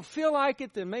because I don't feel like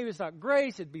it, then maybe it's not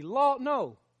grace, it'd be law.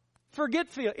 No. Forget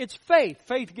feel. It's faith.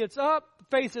 Faith gets up.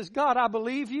 Faith says, God, I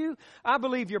believe you. I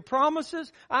believe your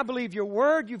promises. I believe your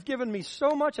word. You've given me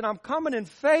so much, and I'm coming in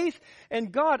faith.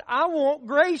 And God, I want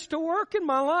grace to work in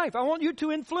my life. I want you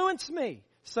to influence me.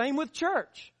 Same with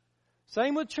church.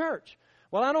 Same with church.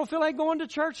 Well, I don't feel like going to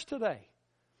church today.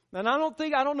 And I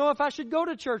don't know if I should go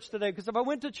to church today, because if I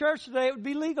went to church today, it would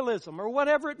be legalism or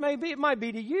whatever it may be. It might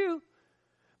be to you.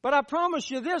 But I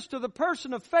promise you this, to the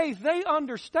person of faith, they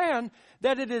understand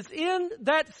that it is in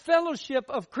that fellowship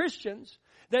of Christians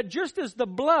that just as the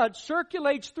blood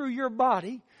circulates through your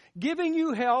body, giving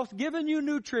you health, giving you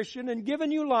nutrition, and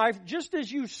giving you life, just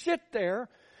as you sit there,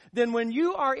 then when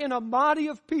you are in a body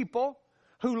of people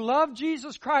who love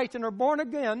Jesus Christ and are born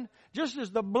again, just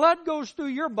as the blood goes through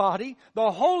your body,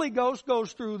 the Holy Ghost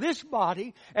goes through this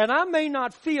body, and I may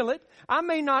not feel it, I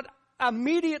may not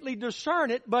immediately discern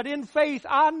it, but in faith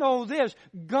I know this.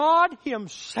 God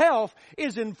Himself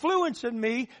is influencing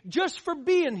me just for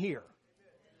being here.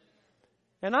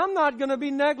 And I'm not going to be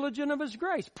negligent of His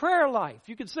grace. Prayer life.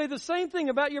 You could say the same thing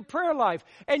about your prayer life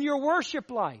and your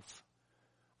worship life.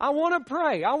 I want to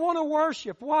pray. I want to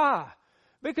worship. Why?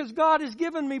 Because God has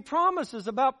given me promises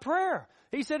about prayer.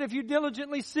 He said, if you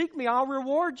diligently seek me, I'll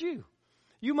reward you.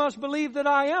 You must believe that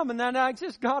I am and that I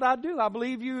exist. God, I do. I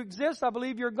believe you exist. I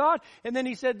believe you're God. And then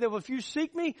He said that if you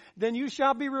seek me, then you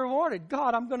shall be rewarded.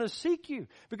 God, I'm going to seek you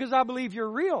because I believe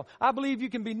you're real. I believe you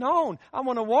can be known. I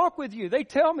want to walk with you. They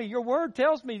tell me, your word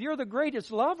tells me you're the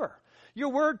greatest lover. Your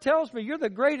word tells me you're the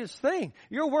greatest thing.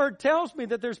 Your word tells me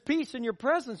that there's peace in your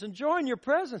presence and joy in your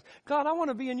presence. God, I want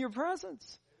to be in your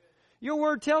presence. Your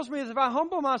word tells me that if I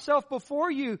humble myself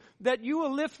before you, that you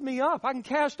will lift me up. I can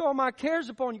cast all my cares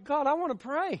upon you. God, I want to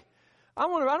pray. I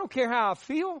don't care how I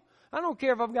feel. I don't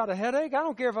care if I've got a headache. I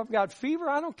don't care if I've got fever.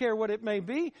 I don't care what it may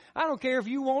be. I don't care if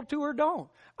you want to or don't.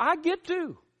 I get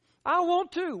to. I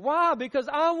want to. Why? Because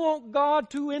I want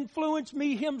God to influence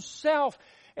me Himself.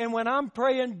 And when I'm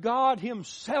praying, God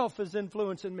Himself is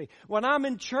influencing me. When I'm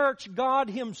in church, God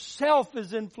Himself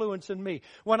is influencing me.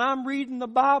 When I'm reading the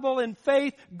Bible in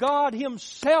faith, God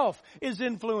Himself is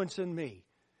influencing me.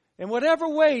 In whatever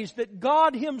ways that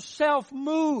God Himself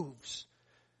moves,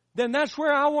 then that's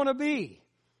where I want to be.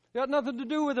 It's got nothing to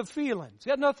do with a feeling. It's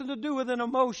got nothing to do with an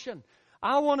emotion.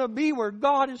 I want to be where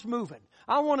God is moving.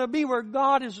 I want to be where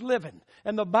God is living.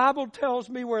 And the Bible tells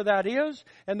me where that is.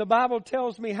 And the Bible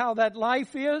tells me how that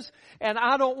life is. And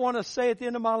I don't want to say at the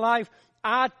end of my life,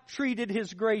 I treated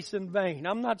His grace in vain.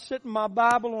 I'm not sitting my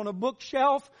Bible on a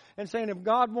bookshelf and saying if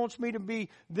God wants me to be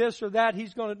this or that,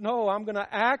 He's going to, no, I'm going to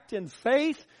act in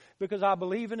faith because I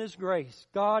believe in His grace.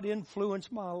 God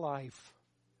influenced my life.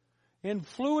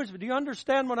 Influence, do you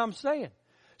understand what I'm saying?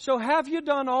 So have you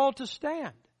done all to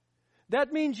stand?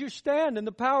 That means you stand in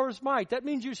the power of His might. That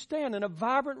means you stand in a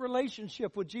vibrant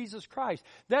relationship with Jesus Christ.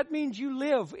 That means you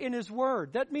live in His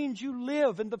Word. That means you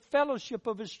live in the fellowship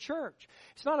of His church.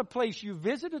 It's not a place you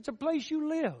visit, it's a place you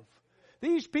live.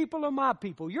 These people are my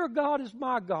people. Your God is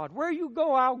my God. Where you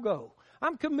go, I'll go.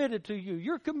 I'm committed to you.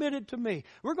 You're committed to me.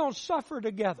 We're going to suffer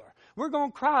together. We're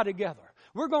going to cry together.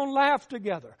 We're going to laugh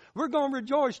together. We're going to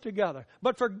rejoice together.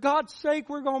 But for God's sake,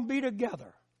 we're going to be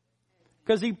together.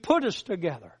 Because He put us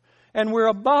together. And we're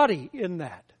a body in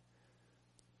that.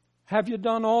 Have you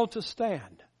done all to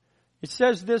stand? It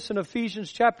says this in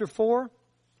Ephesians chapter 4.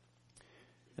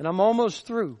 And I'm almost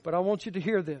through, but I want you to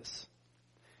hear this.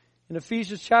 In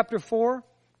Ephesians chapter 4,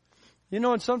 you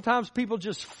know, and sometimes people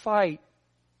just fight.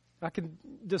 I can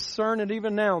discern it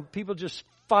even now. People just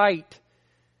fight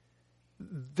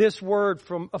this word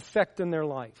from affecting their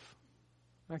life.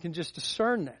 I can just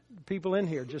discern that. People in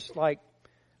here just like,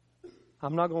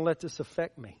 I'm not going to let this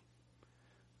affect me.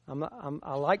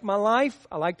 I like my life.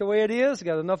 I like the way it is. I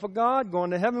got enough of God.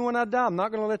 Going to heaven when I die. I'm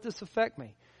not going to let this affect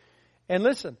me. And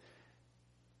listen,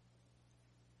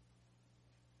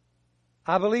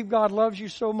 I believe God loves you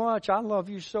so much. I love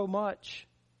you so much.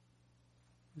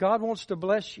 God wants to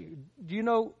bless you. Do you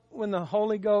know when the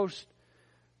Holy Ghost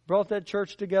brought that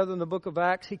church together in the book of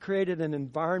Acts, He created an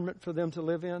environment for them to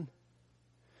live in?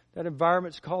 That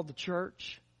environment's called the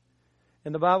church.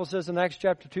 And the Bible says in Acts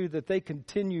chapter 2 that they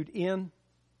continued in.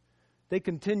 They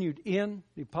continued in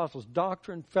the apostles'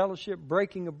 doctrine, fellowship,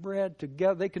 breaking of bread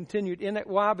together. They continued in it.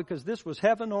 Why? Because this was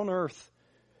heaven on earth.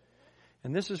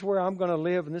 And this is where I'm going to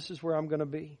live and this is where I'm going to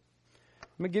be.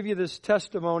 Let me give you this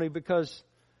testimony because,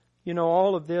 you know,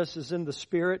 all of this is in the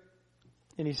Spirit.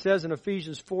 And he says in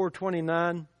Ephesians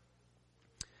 4:29,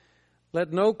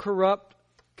 let no corrupt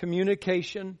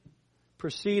communication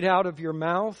proceed out of your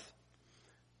mouth,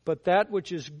 but that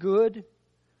which is good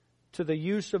to the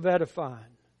use of edifying,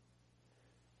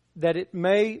 that it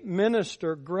may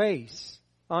minister grace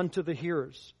unto the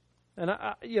hearers. And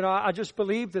I just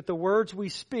believe that the words we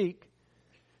speak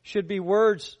should be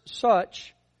words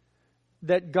such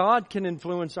that God can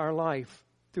influence our life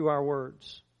through our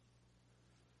words.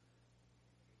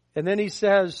 And then he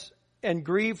says, and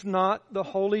grieve not the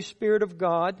Holy Spirit of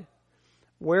God,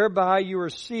 whereby you are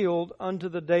sealed unto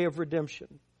the day of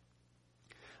redemption.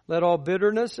 Let all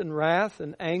bitterness and wrath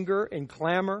and anger and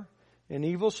clamor and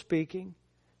evil speaking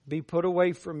be put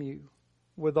away from you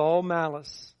with all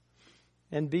malice.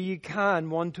 And be ye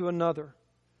kind one to another,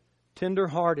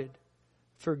 tender-hearted,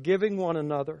 forgiving one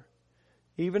another,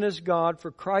 even as God for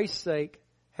Christ's sake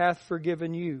hath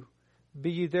forgiven you.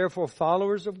 Be ye therefore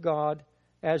followers of God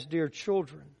as dear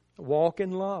children. Walk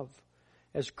in love,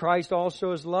 as Christ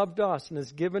also has loved us and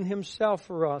has given himself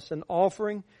for us, an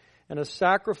offering and a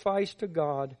sacrifice to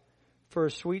God for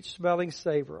a sweet-smelling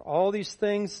savor. All these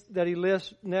things that he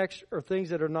lists next are things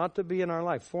that are not to be in our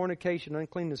life. Fornication,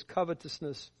 uncleanness,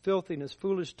 covetousness, filthiness,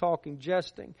 foolish talking,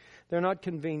 jesting. They're not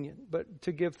convenient, but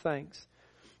to give thanks.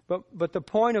 But the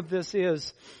point of this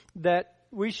is that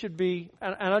we should be,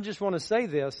 and I just want to say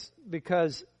this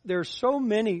because there's so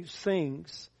many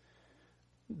things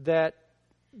that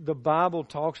the Bible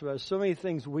talks about. So many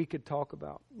things we could talk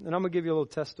about. And I'm going to give you a little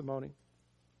testimony.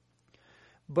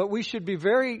 But we should be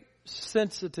very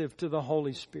sensitive to the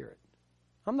Holy Spirit.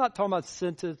 I'm not talking about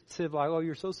sensitive like, oh,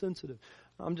 you're so sensitive.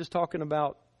 I'm just talking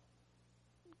about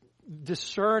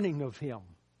discerning of Him.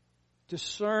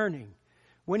 Discerning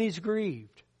when He's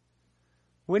grieved,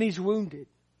 when He's wounded,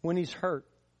 when He's hurt.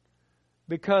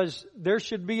 Because there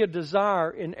should be a desire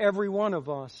in every one of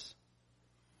us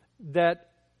that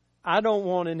I don't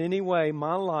want in any way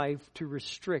my life to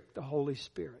restrict the Holy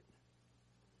Spirit.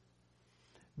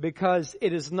 Because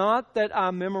it is not that I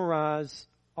memorize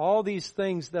all these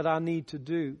things that I need to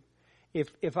do.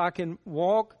 If I can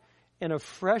walk in a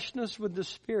freshness with the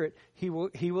Spirit, He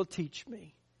will teach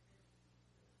me.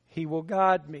 He will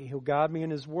guide me. He'll guide me in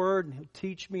His Word, and He'll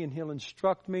teach me, and He'll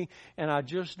instruct me. And I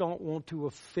just don't want to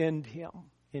offend Him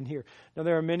in here. Now,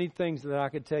 there are many things that I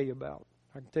could tell you about.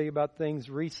 I can tell you about things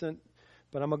recent,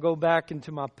 but I'm going to go back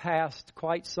into my past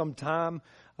quite some time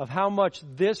of how much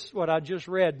what I just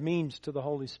read, means to the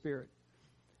Holy Spirit.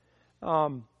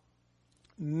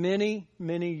 Many,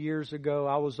 many years ago,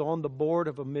 I was on the board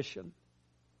of a mission.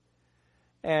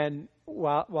 And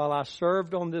while I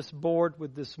served on this board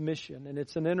with this mission, and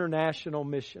it's an international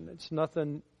mission, it's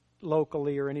nothing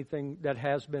locally or anything that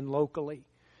has been locally.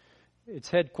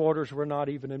 Its headquarters were not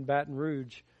even in Baton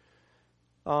Rouge.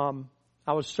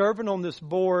 I was serving on this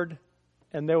board,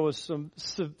 and there was some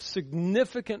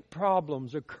significant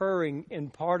problems occurring in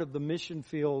part of the mission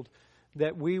field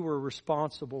that we were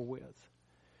responsible with.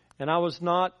 And I was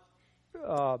not,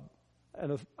 I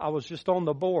was just on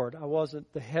the board. I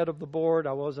wasn't the head of the board.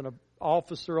 I wasn't an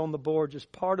officer on the board,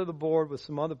 just part of the board with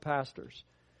some other pastors.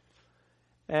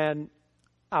 And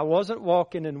I wasn't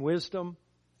walking in wisdom.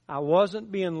 I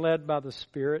wasn't being led by the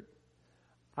Spirit.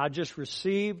 I just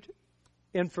received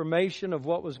information of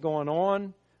what was going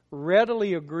on,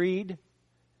 readily agreed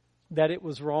that it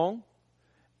was wrong,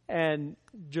 and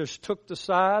just took the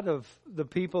side of the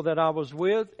people that I was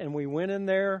with, and we went in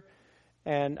there,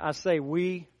 and I say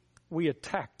we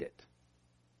attacked it.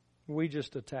 We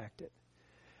just attacked it.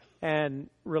 And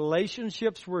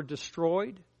relationships were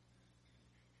destroyed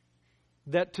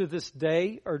that to this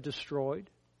day are destroyed.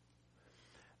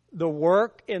 The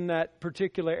work in that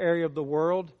particular area of the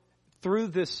world through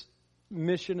this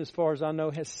mission, as far as I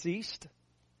know, has ceased.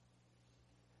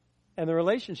 And the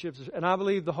relationships, and I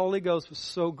believe the Holy Ghost was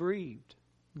so grieved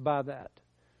by that.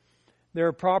 There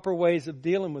are proper ways of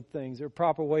dealing with things. There are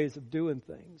proper ways of doing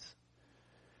things.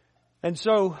 And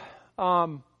so,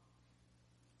 I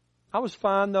was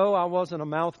fine though. I wasn't a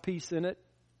mouthpiece in it.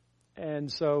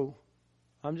 And so,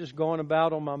 I'm just going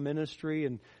about on my ministry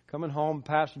and coming home,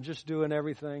 pastoring, just doing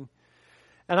everything.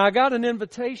 And I got an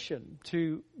invitation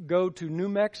to go to New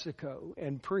Mexico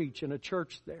and preach in a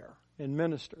church there and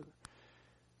minister.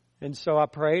 And so I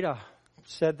prayed. I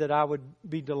said that I would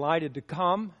be delighted to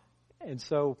come. And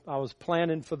so I was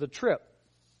planning for the trip.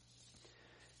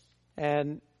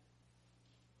 And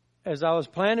as I was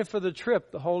planning for the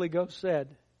trip, the Holy Ghost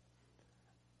said,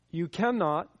 "You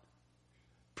cannot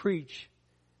preach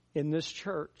in this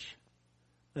church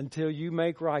until you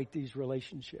make right these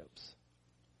relationships.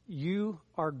 You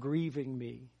are grieving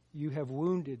me. You have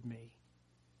wounded me."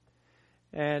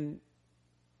 And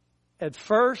at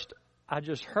first, I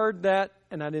just heard that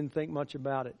and I didn't think much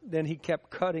about it. Then He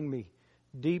kept cutting me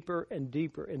deeper and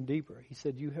deeper and deeper. He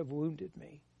said, "You have wounded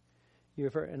me."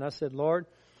 And I said, "Lord,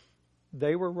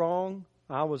 they were wrong.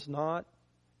 I was not.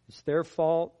 It's their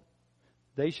fault.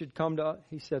 They should come to us."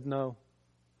 He said, "No.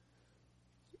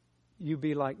 You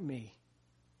be like me."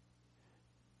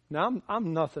 Now,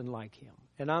 I'm nothing like Him.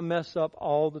 And I mess up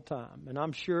all the time. And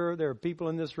I'm sure there are people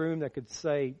in this room that could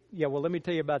say, "Yeah, well, let me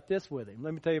tell you about this with him.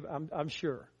 Let me tell you," I'm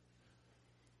sure.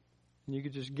 And you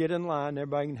could just get in line.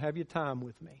 Everybody can have your time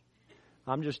with me.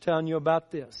 I'm just telling you about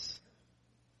this.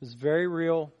 It's very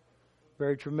real,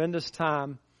 very tremendous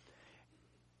time.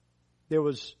 There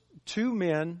was 2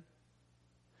 men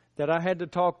that I had to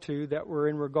talk to that were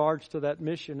in regards to that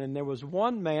mission. And there was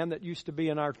one man that used to be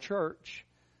in our church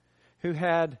who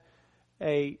had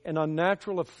an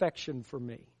unnatural affection for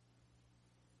me.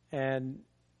 And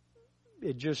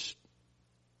it just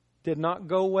did not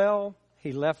go well.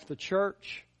 He left the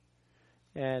church,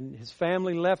 and his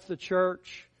family left the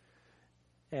church,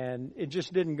 and it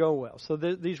just didn't go well. So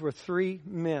these were 3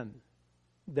 men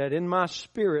that in my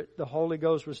spirit, the Holy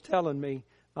Ghost was telling me,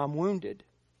 I'm wounded.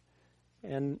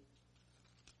 And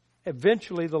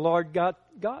eventually the Lord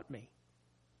got me.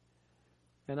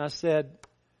 And I said,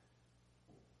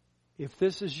 if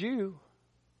this is you,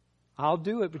 I'll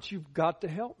do it, but you've got to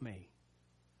help me.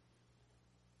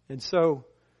 And so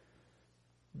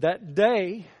that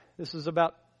day, this is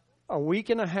about a week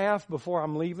and a half before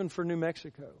I'm leaving for New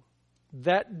Mexico.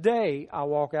 That day, I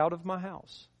walk out of my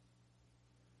house.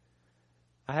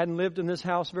 I hadn't lived in this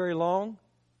house very long.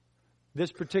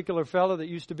 This particular fellow that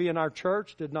used to be in our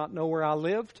church did not know where I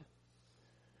lived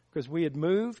because we had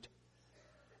moved.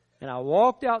 And I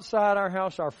walked outside our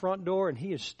house, our front door, and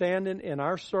he is standing in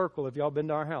our circle. If y'all been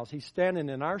to our house, he's standing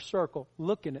in our circle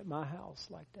looking at my house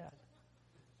like that.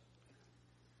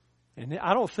 And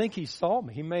I don't think he saw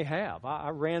me. He may have. I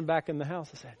ran back in the house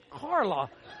and said, Carla,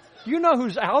 do you know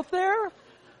who's out there?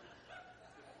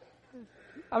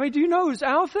 I mean, do you know who's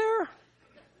out there?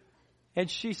 And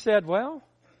she said, well,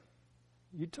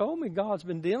 you told me God's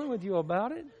been dealing with you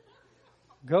about it.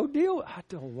 Go deal with it. I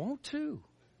don't want to.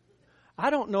 I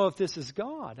don't know if this is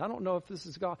God. I don't know if this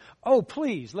is God. Oh,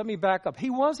 please, let me back up. He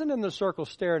wasn't in the circle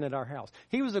staring at our house.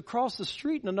 He was across the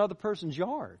street in another person's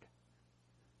yard.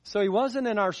 So he wasn't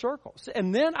in our circles.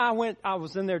 And then I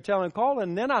was in there telling Carla,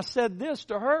 and then I said this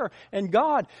to her and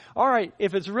God, all right,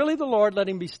 if it's really the Lord, let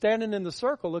him be standing in the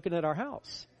circle looking at our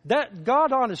house. That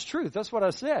God honest truth. That's what I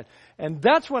said. And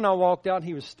that's when I walked out and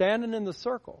he was standing in the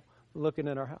circle looking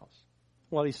at our house.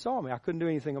 Well, he saw me. I couldn't do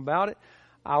anything about it.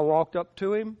 I walked up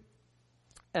to him.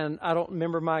 And I don't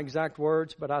remember my exact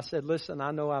words, but I said, listen,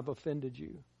 I know I've offended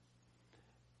you.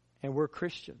 And we're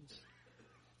Christians.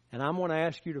 And I'm going to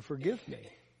ask you to forgive me.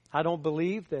 I don't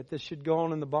believe that this should go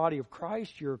on in the body of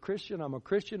Christ. You're a Christian. I'm a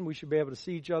Christian. We should be able to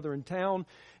see each other in town.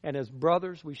 And as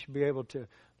brothers, we should be able to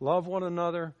love one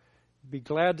another, be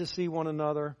glad to see one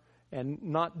another, and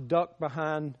not duck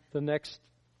behind the next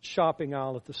shopping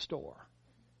aisle at the store.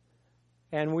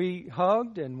 And we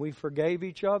hugged and we forgave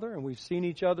each other and we've seen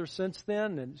each other since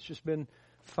then and it's just been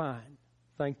fine.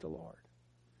 Thank the Lord.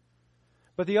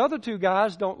 But the other two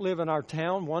guys don't live in our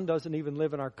town. One doesn't even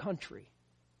live in our country.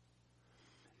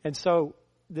 And so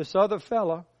this other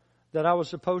fella that I was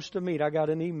supposed to meet, I got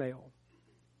an email.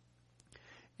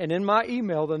 And in my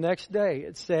email the next day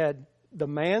it said the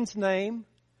man's name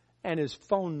and his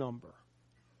phone number.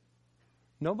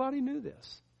 Nobody knew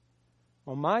this.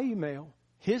 On my email,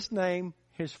 his name,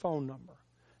 his phone number.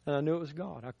 And I knew it was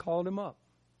God. I called him up.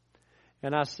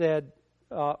 And I said,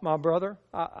 my brother,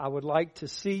 I would like to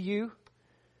see you.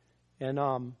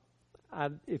 And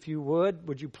if you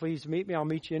would you please meet me? I'll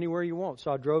meet you anywhere you want. So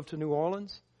I drove to New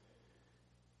Orleans.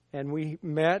 And we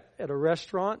met at a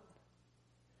restaurant.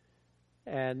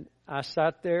 And I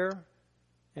sat there.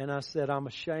 And I said, I'm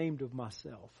ashamed of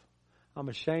myself. I'm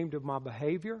ashamed of my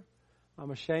behavior.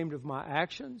 I'm ashamed of my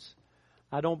actions.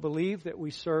 I don't believe that we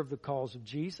serve the cause of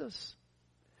Jesus.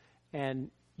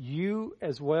 And you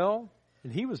as well,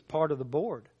 and he was part of the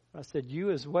board. I said,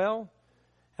 you as well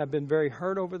have been very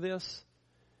hurt over this,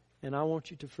 and I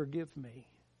want you to forgive me.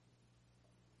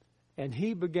 And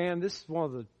he began, this is one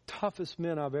of the toughest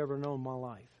men I've ever known in my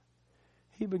life.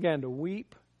 He began to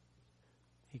weep.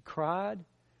 He cried.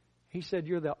 He said,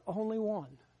 you're the only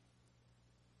one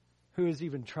who has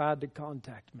even tried to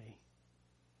contact me.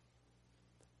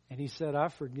 And he said, I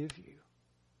forgive you.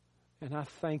 And I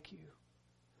thank you.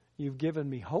 You've given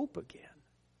me hope again.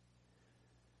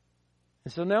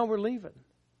 And so now we're leaving.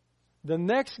 The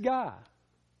next guy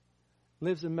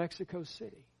lives in Mexico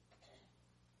City.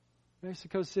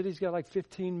 Mexico City's got like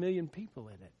 15 million people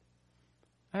in it.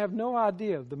 I have no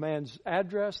idea of the man's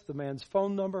address, the man's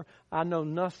phone number. I know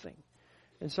nothing.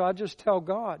 And so I just tell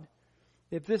God,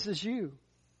 if this is you,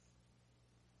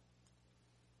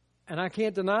 and I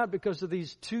can't deny it because of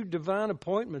these two divine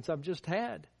appointments I've just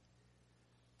had.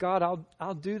 God,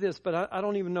 I'll do this, but I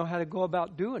don't even know how to go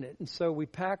about doing it. And so we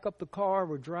pack up the car.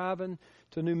 We're driving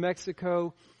to New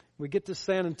Mexico. We get to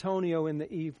San Antonio in the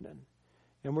evening.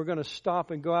 And we're going to stop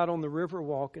and go out on the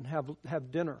Riverwalk and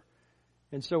have dinner.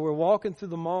 And so we're walking through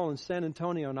the mall in San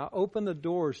Antonio. And I open the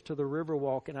doors to the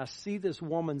Riverwalk and I see this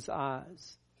woman's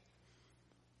eyes.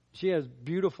 She has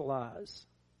beautiful eyes.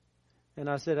 And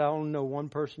I said, I only know one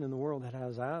person in the world that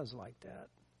has eyes like that.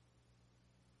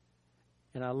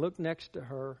 And I looked next to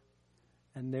her,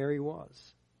 and there he was,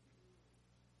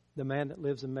 the man that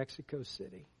lives in Mexico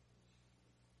City.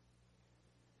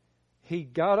 He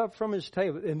got up from his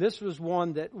table, and this was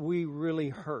one that we really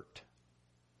hurt.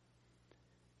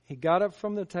 He got up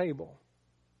from the table,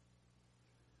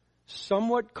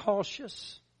 somewhat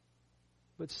cautious,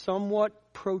 but somewhat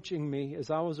approaching me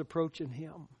as I was approaching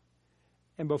him.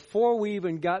 And before we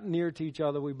even got near to each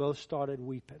other, we both started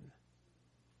weeping.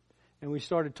 And we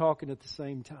started talking at the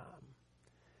same time.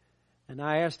 And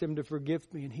I asked him to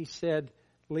forgive me, and he said,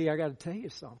 Lee, I got to tell you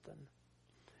something.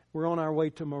 We're on our way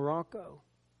to Morocco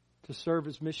to serve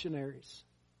as missionaries.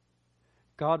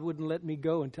 God wouldn't let me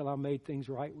go until I made things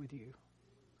right with you.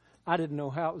 I didn't know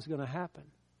how it was going to happen.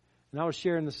 And I was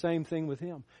sharing the same thing with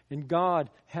him. And God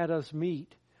had us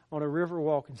meet on a river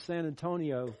walk in San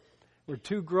Antonio where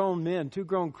two grown men, two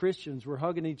grown Christians were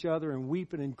hugging each other and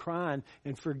weeping and crying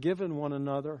and forgiving one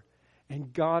another.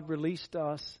 And God released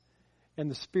us, and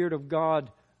the Spirit of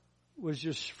God was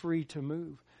just free to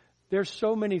move. There's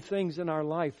so many things in our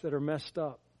life that are messed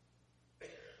up.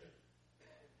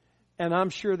 And I'm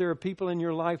sure there are people in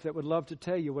your life that would love to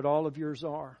tell you what all of yours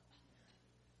are.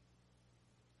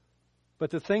 But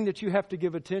the thing that you have to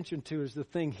give attention to is the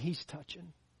thing He's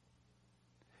touching.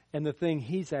 And the thing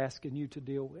He's asking you to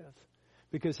deal with.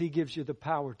 Because He gives you the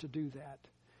power to do that.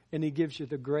 And He gives you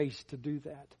the grace to do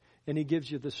that. And He gives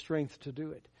you the strength to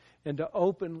do it. And to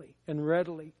openly and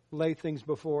readily lay things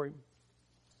before Him.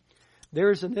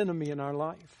 There is an enemy in our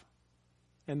life.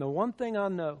 And the one thing I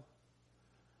know,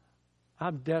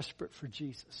 I'm desperate for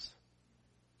Jesus.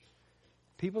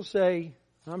 People say,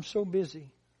 I'm so busy.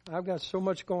 I've got so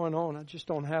much going on. I just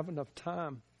don't have enough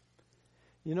time.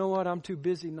 You know what? I'm too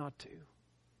busy not to.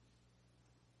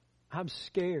 I'm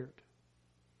scared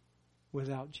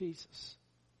without Jesus.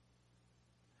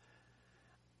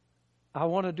 I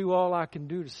want to do all I can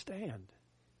do to stand.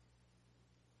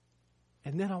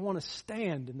 And then I want to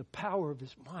stand in the power of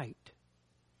His might.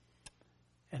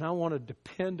 And I want to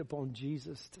depend upon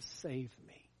Jesus to save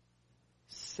me.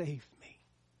 Save me.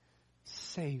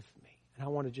 Save me. And I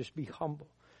want to just be humble.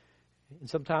 And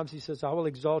sometimes He says, I will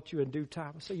exalt you in due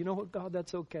time. I say, you know what, God,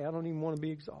 that's okay. I don't even want to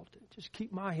be exalted. Just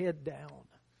keep my head down.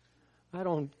 I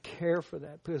don't care for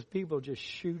that because people just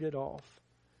shoot it off.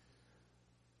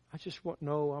 I just want,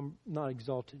 no, I'm not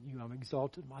exalting you. I'm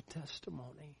exalting my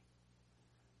testimony.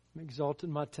 I'm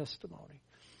exalting my testimony.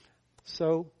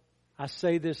 So I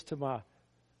say this to my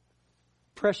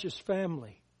precious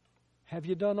family. Have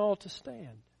you done all to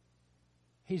stand?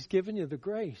 He's given you the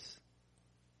grace.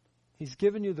 He's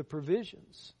given you the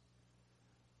provisions.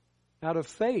 Out of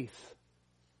faith,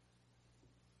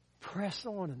 press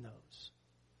on in those.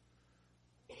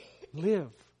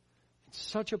 Live in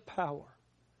such a power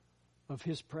of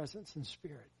His presence and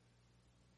Spirit.